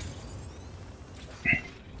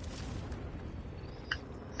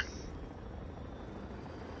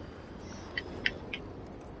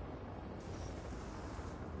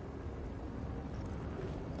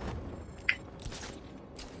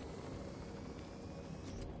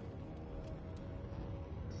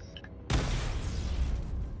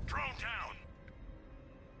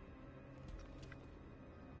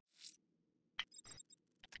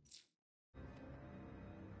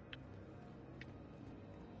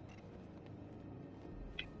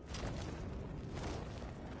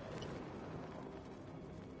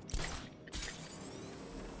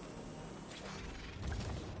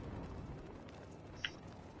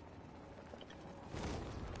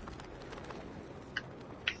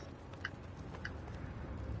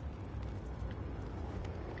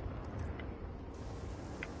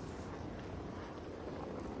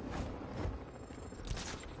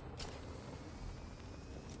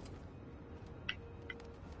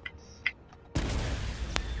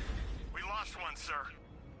 Sir.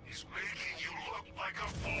 He's making you look like a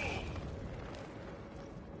fool!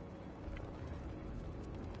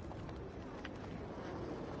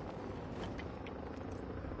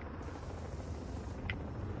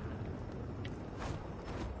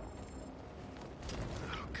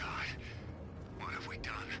 Oh, God. What have we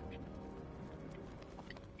done?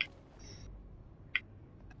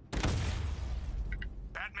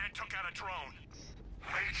 Batman took out a drone.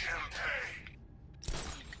 Make him pay!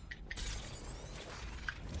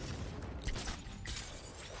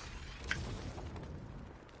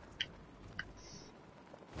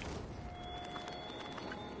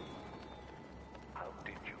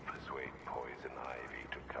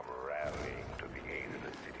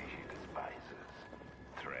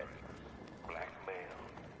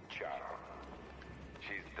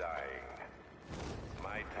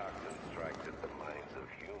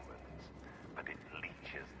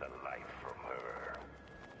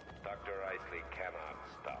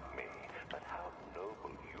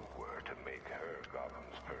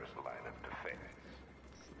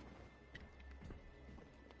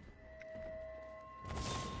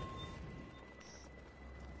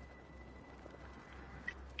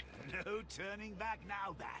 No turning back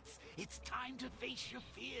now, Bats. It's time to face your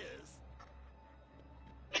fears.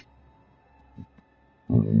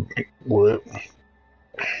 What?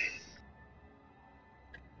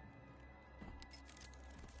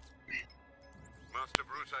 Master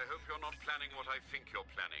Bruce, I hope you're not planning what I think you're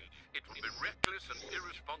planning. It would be reckless and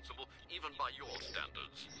irresponsible, even by your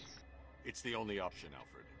standards. It's the only option,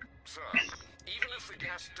 Alfred. Sir, even if the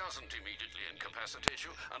gas doesn't immediately incapacitate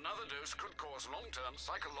you, another dose could cause long-term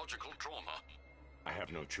psychological trauma. I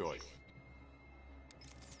have no choice.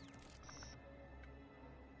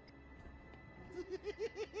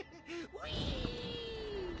 I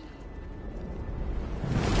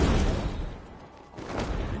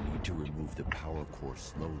need to remove the power core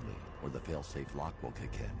slowly, or the failsafe lock will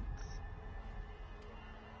kick in.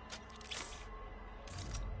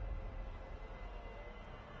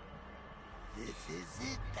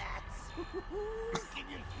 Can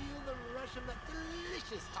you feel the rush of that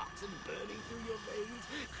delicious toxin burning through your veins,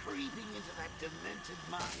 creeping into that demented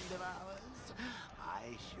mind of ours?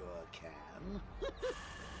 I sure can.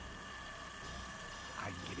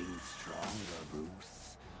 I'm getting stronger,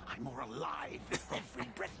 Bruce. I'm more alive with every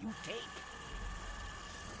breath you take.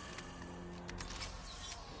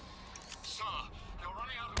 Sir, you're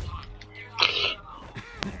running out of time.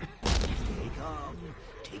 Stay calm.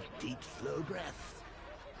 Take deep, slow breaths.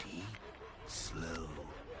 Deep, slow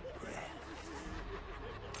breaths.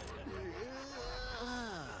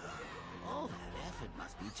 All that effort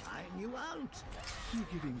must be tiring you out. You're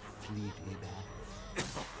giving fleety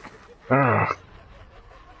baths. Ah,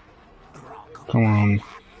 come on.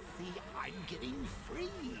 See, I'm getting free.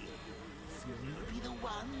 Soon you'll be the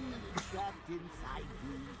one trapped inside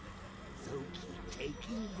me. So keep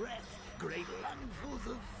taking breaths, great lungfuls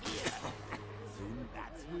of fear. Soon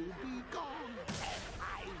bats will be gone, and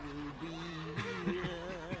I will be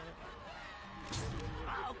here.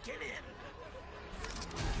 I'll get in.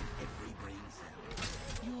 Every brain cell,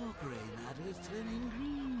 your gray matter's turning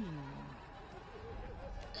green.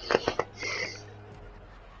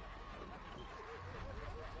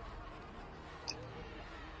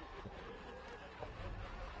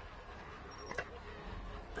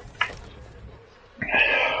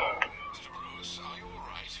 Mr. Bruce, are you all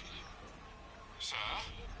right? Sir,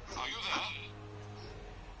 are you there?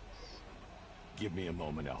 Give me a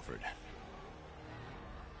moment, Alfred.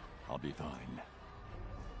 I'll be fine.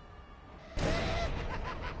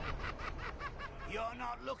 You're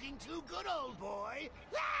not looking too good, old boy.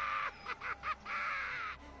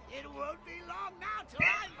 It won't be long now till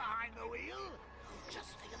I'm behind the wheel.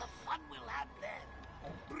 Just think of the fun we'll have then.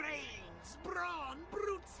 Brains, brawn,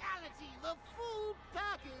 brutality, the full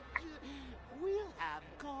package. We'll have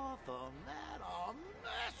Gotham that on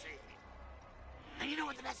mercy. And you know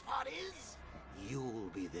what the best part is? You'll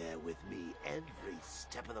be there with me every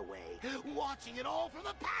step of the way, watching it all from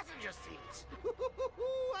the passenger seat.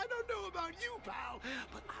 I don't know about you, pal,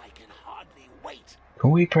 but I can hardly wait.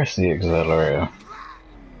 Can we press the accelerator?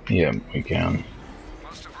 Yeah, we can.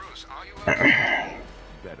 Master Bruce, are you okay?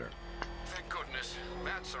 Better. Thank goodness.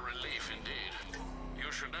 That's a relief indeed.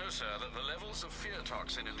 You should know, sir, that the levels of fear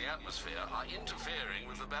toxin in the atmosphere are interfering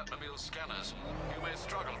with the Batmobile's scanners. You may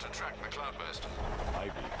struggle to track the cloudburst.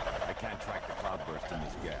 Ivy, I can't track the cloudburst in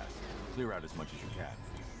this gas. Clear out as much as you can.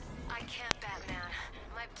 I can't, Batman.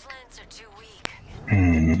 My plants are too weak.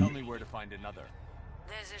 Then tell me where to find another.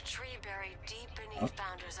 There's a tree buried deep beneath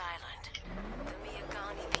Founders Island. The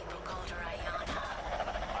Miyagani people called her Ayana.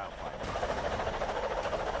 I'll find her.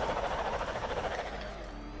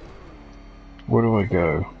 Where do I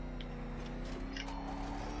go?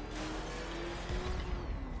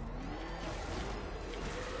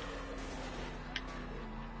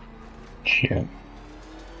 Shit.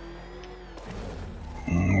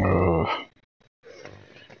 Oh,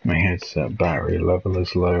 my headset battery level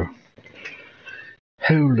is low.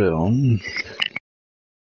 Hold on.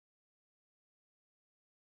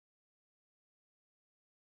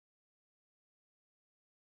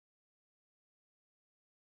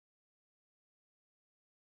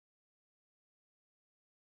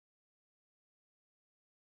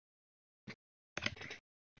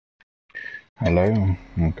 Hello?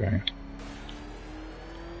 Okay.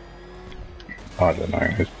 I don't know,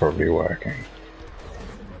 it's probably working.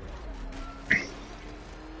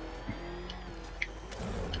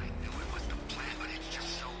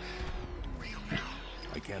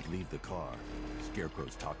 I can't leave the car.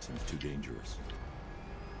 Scarecrow's toxin's too dangerous.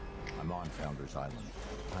 I'm on Founders Island.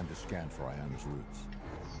 Time to scan for Ayana's roots.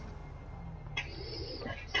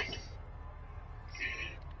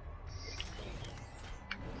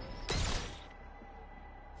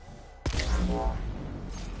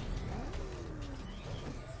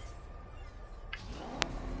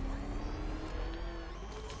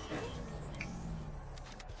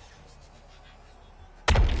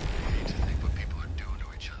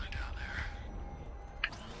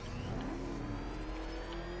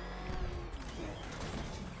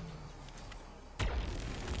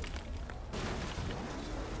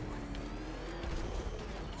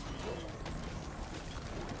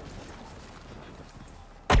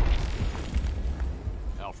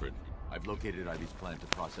 Alfred, I've located Ivy's plant to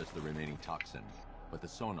process the remaining toxin, but the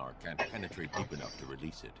sonar can't penetrate deep enough to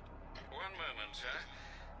release it. One moment, sir.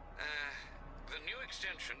 The new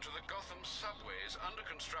extension to the Gotham subway is under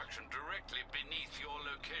construction directly beneath your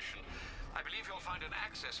location. I believe you'll find an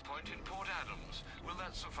access point in Port Adams. Will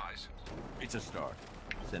that suffice? It's a start.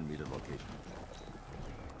 Send me the location.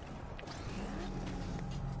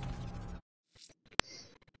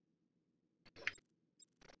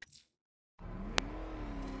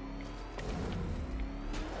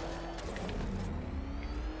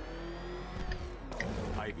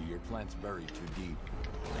 plant's buried too deep.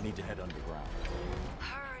 I need to head underground.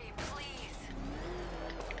 Hurry, please.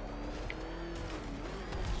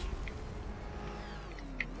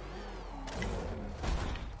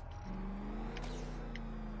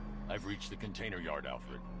 I've reached the container yard,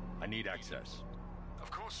 Alfred. I need access. Of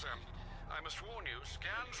course, sir. I must warn you,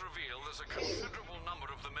 scans reveal there's a considerable number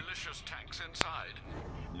of the malicious tanks inside.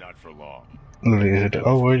 Not for long. Lily said,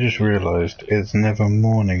 "Oh, I just realised it's never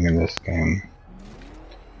morning in this game."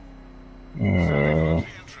 The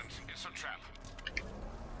entrance. It's a trap.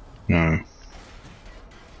 No.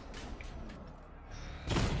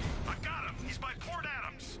 I've got him. He's by Port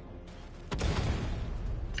Adams.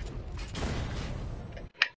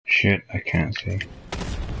 Shit, I can't see.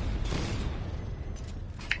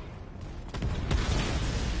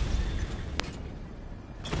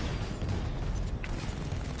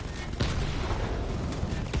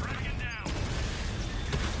 Dragon down.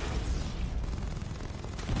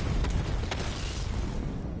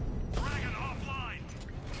 Dragon offline.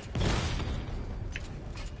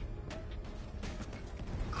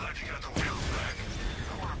 Glad you got the wheels back.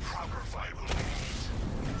 I want a proper fight with these.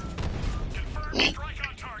 Confirm strike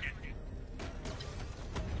on target.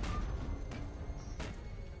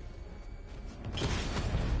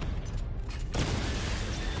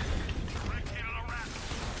 Correct hit on a rat.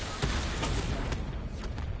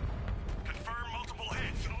 Confirm multiple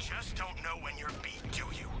hits. You just don't know when you're beat, do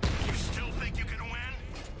you? You still think you can win?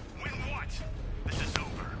 Win what? This is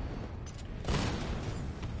over.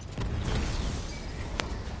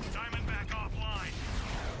 Diamondback offline.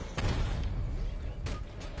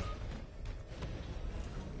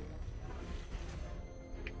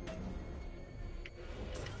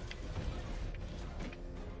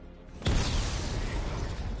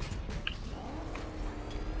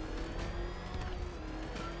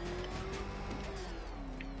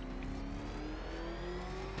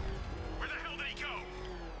 Where the hell did he go?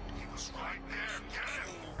 He was right there. Get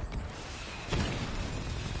him!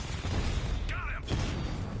 Got him!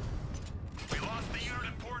 We lost the unit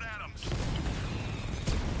at Port Adams.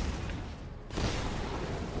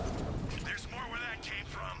 There's more where that came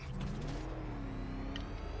from.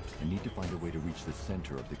 I need to find a way to reach the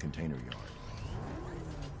center of the container yard.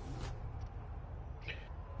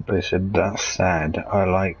 They said, "That's sad. I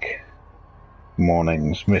like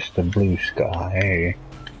mornings, Mr. Blue Sky."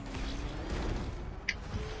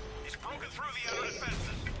 He's broken through the outer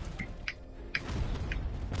defenses.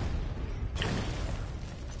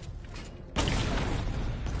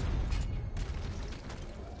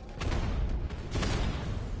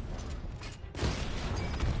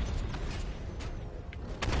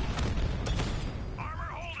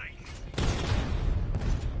 Armor holding.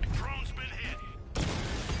 Drone's been hit.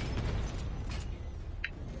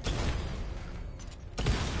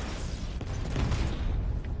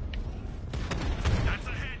 That's a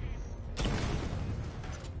hit.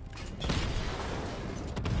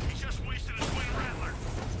 He just wasted his twin rattler.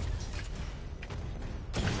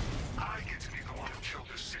 I get to be the one who killed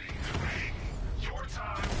this city. Hey, your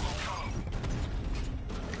time will come.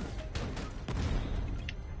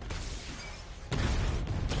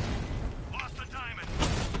 Lost the diamond.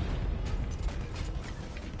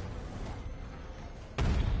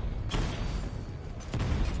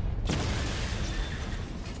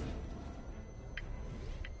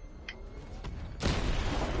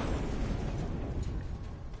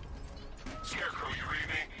 Scarecrow, you read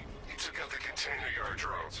me? He took out the container yard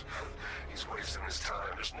drones. He's wasting his time.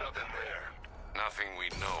 There's nothing there. Nothing we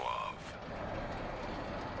know of.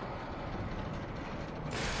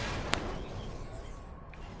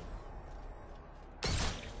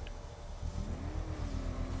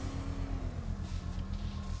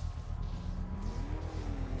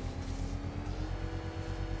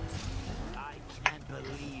 I can't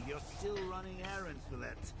believe you're still running errands for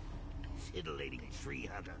that titillating tree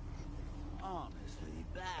hunter. Honestly,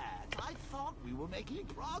 Bat, I thought we were making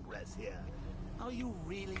progress here. Are you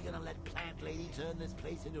really gonna let Plant Lady turn this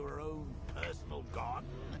place into her own personal garden?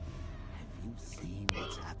 Have you seen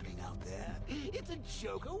what's happening out there? It's a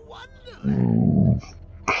joke of wonderland.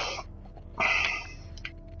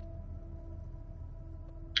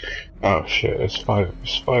 Oh shit, it's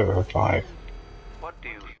 5:05. What do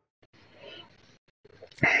you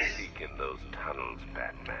seek in those tunnels,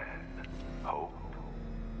 Batman? Hope?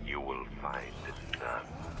 You will find none.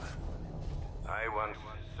 I once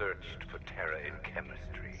searched for terror in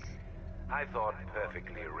chemistry. I thought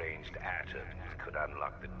perfectly arranged atoms could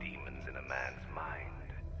unlock the demons in a man's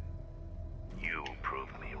mind. You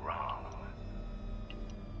proved me wrong.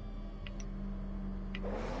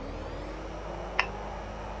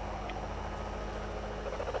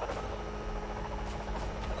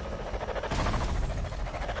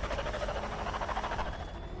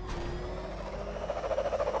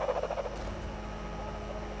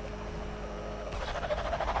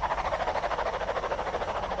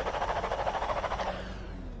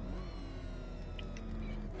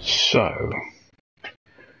 So,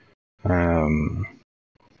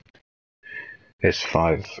 it's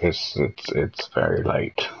 5. It's very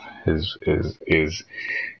late. Is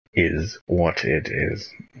what it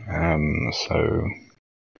is. So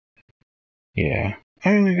yeah,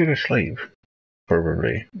 I'm gonna go to sleep.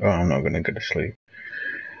 Probably. Oh, I'm not gonna go to sleep.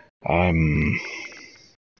 I'm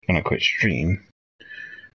gonna quit stream.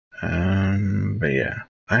 But yeah,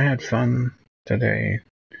 I had fun today.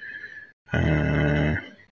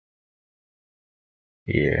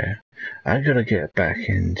 Yeah, I gotta get back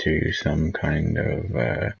into some kind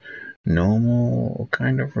of normal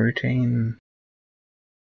kind of routine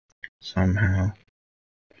somehow.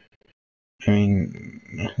 I mean,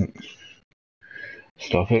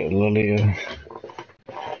 stop it, Lilia.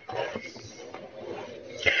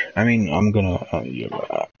 I mean, I'm gonna.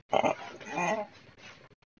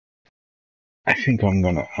 I think I'm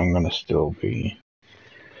gonna still be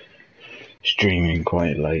streaming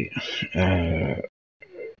quite late.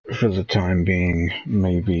 For the time being,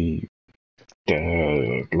 maybe.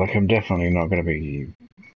 Like, I'm definitely not gonna be.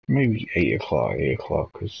 Maybe 8 o'clock. 8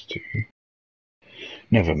 o'clock is too.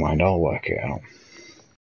 Never mind, I'll work it out.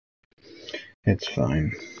 It's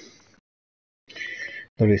fine.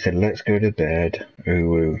 Lily said, let's go to bed.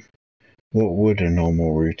 Ooh. What would a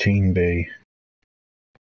normal routine be?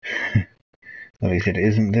 Lily said,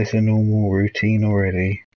 isn't this a normal routine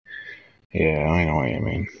already? Yeah, I know what you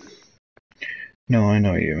mean. No, I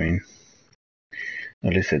know what you mean.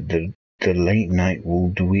 Lily said, the late night will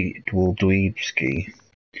dweebski.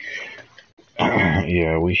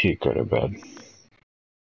 Yeah, we should go to bed.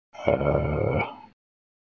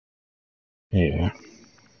 Yeah.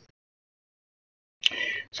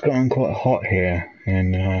 It's gotten quite hot here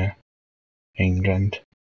in England.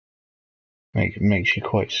 Makes you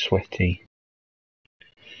quite sweaty.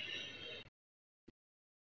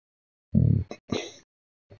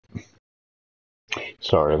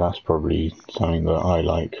 Sorry, that's probably something that I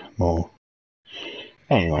like more.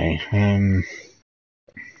 Anyway,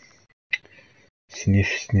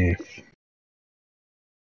 sniff sniff.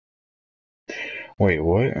 Wait,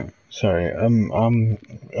 what? Sorry, am I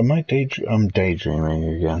I'm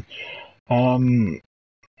daydreaming again.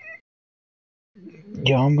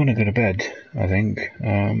 Yeah, I'm gonna go to bed, I think,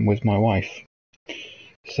 with my wife.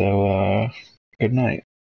 So, good night,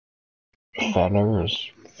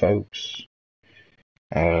 fellas, folks,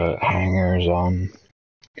 hangers on.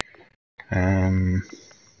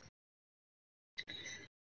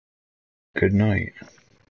 Good night.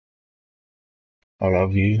 I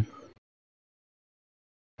love you.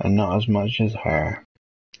 And not as much as her.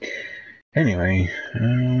 Anyway,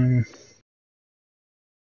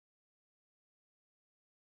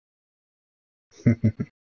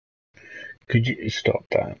 could you stop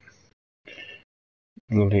that?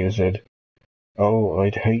 Lydia said, oh,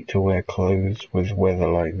 I'd hate to wear clothes with weather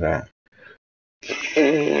like that.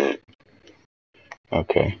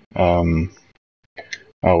 Okay, oh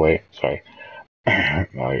wait, sorry. I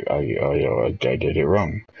did it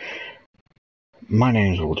wrong. My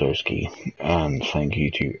name's Waldowski, and thank you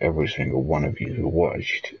to every single one of you who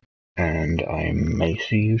watched, and I may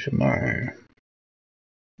see you tomorrow.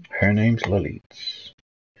 Her name's Lilith.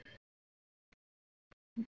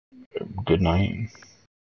 Good night.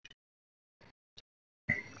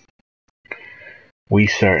 We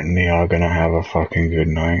certainly are gonna have a fucking good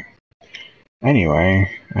night.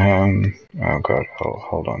 Anyway, oh god,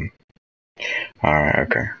 hold on. Alright,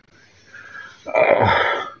 okay.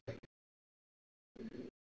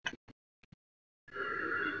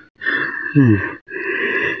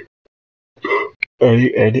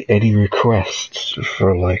 Any requests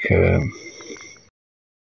for like a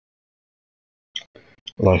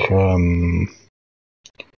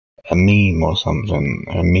meme or something,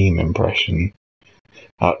 a meme impression?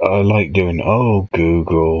 I like doing oh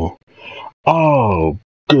Google. I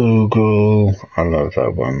love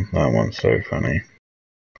that one. That one's so funny.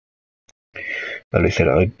 Lily said,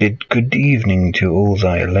 I bid good evening to all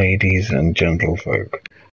thy ladies and gentlefolk.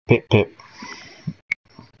 Pip pip.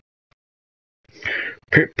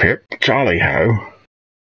 Pip pip, Charlie ho.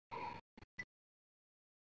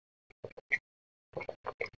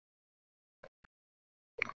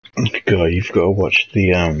 God, you've got to watch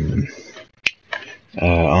the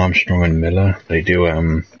Armstrong and Miller. They do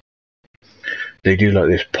like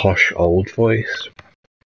this posh old voice.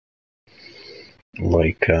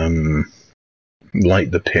 Like the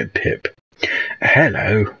Pip Pip.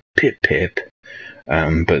 Hello, Pip Pip.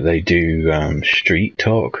 But they do street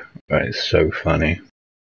talk. It's so funny.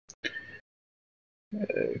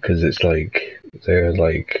 Because it's like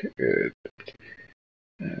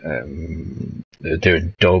they're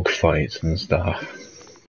doing dog fights and stuff.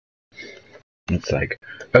 It's like,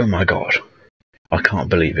 oh my god, I can't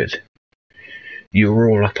believe it. You were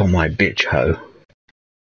all up on my bitch, ho.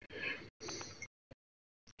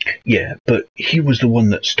 Yeah, but he was the one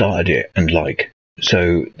that started it, and like,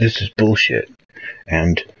 so this is bullshit,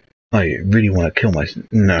 and I really want to kill myself.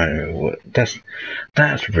 No, that's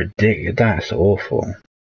ridiculous. That's awful.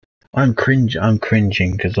 I'm cringing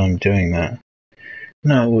because I'm doing that.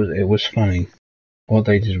 No, it was funny. What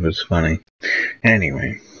they did was funny.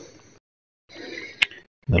 Anyway,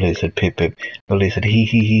 Lily said pip pip. Lily said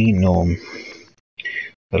hee Norm.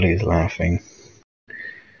 Lily's laughing.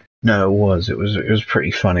 No, it was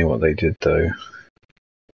pretty funny what they did though.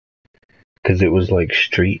 Because it was like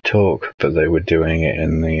street talk, but they were doing it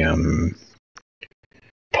in the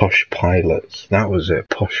Posh Pilots. That was it,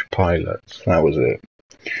 Posh Pilots. That was it.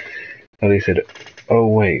 And they said, oh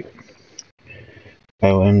wait,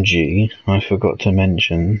 OMG, I forgot to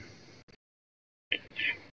mention.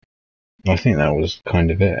 I think that was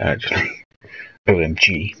kind of it, actually.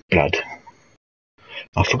 OMG, blood.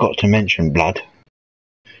 I forgot to mention blood.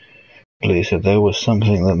 But they said there was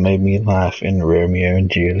something that made me laugh in Romeo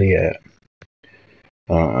and Juliet.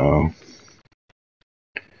 Uh-oh.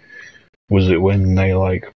 Was it when they,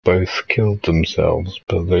 like, both killed themselves,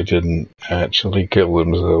 but they didn't actually kill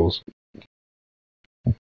themselves?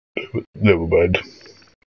 Never mind.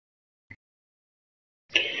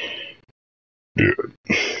 Yeah.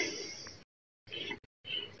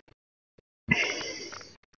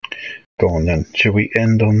 Go on then. Should we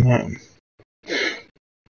end on that?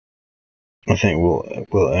 I think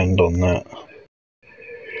we'll end on that.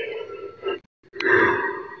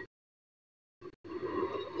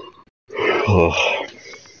 Oh.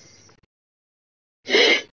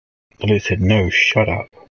 But they said no, shut up.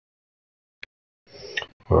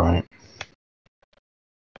 Right.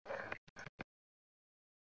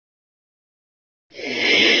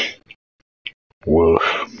 Woof.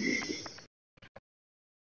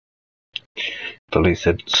 Billy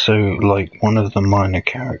said, so, like, one of the minor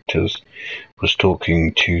characters was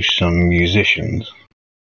talking to some musicians.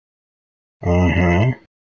 Uh-huh.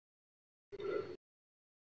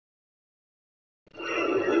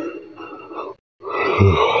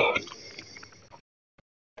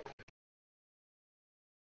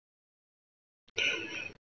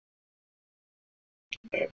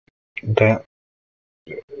 That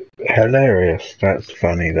hilarious. That's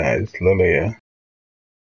funny, that is, Lilia.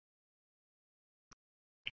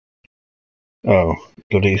 Oh,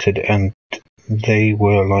 Lily said, and they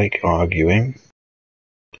were, like, arguing.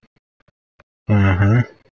 Uh-huh.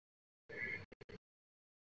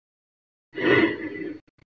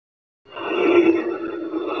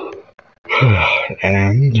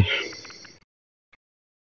 And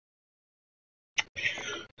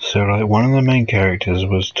so, like, one of the main characters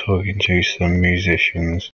was talking to some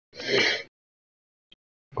musicians.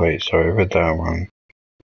 Wait, sorry, I read that wrong.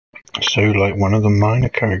 So, like, one of the minor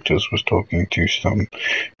characters was talking to some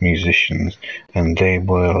musicians, and they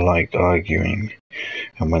were, like, arguing.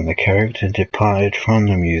 And when the character departed from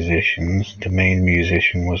the musicians, the main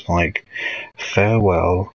musician was like,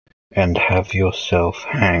 farewell, and have yourself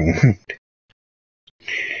hanged.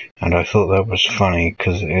 And I thought that was funny,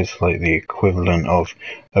 because it's like the equivalent of,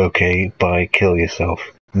 okay, bye, kill yourself.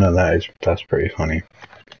 No, that's pretty funny.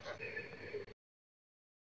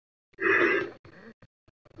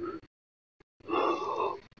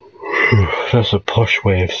 That's a posh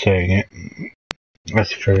way of saying it.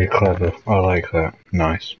 That's very clever. I like that.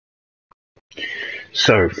 Nice.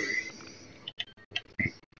 So,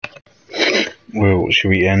 well, should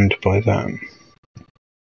we end by that?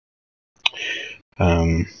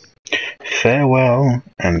 Farewell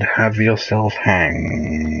and have yourself hanged.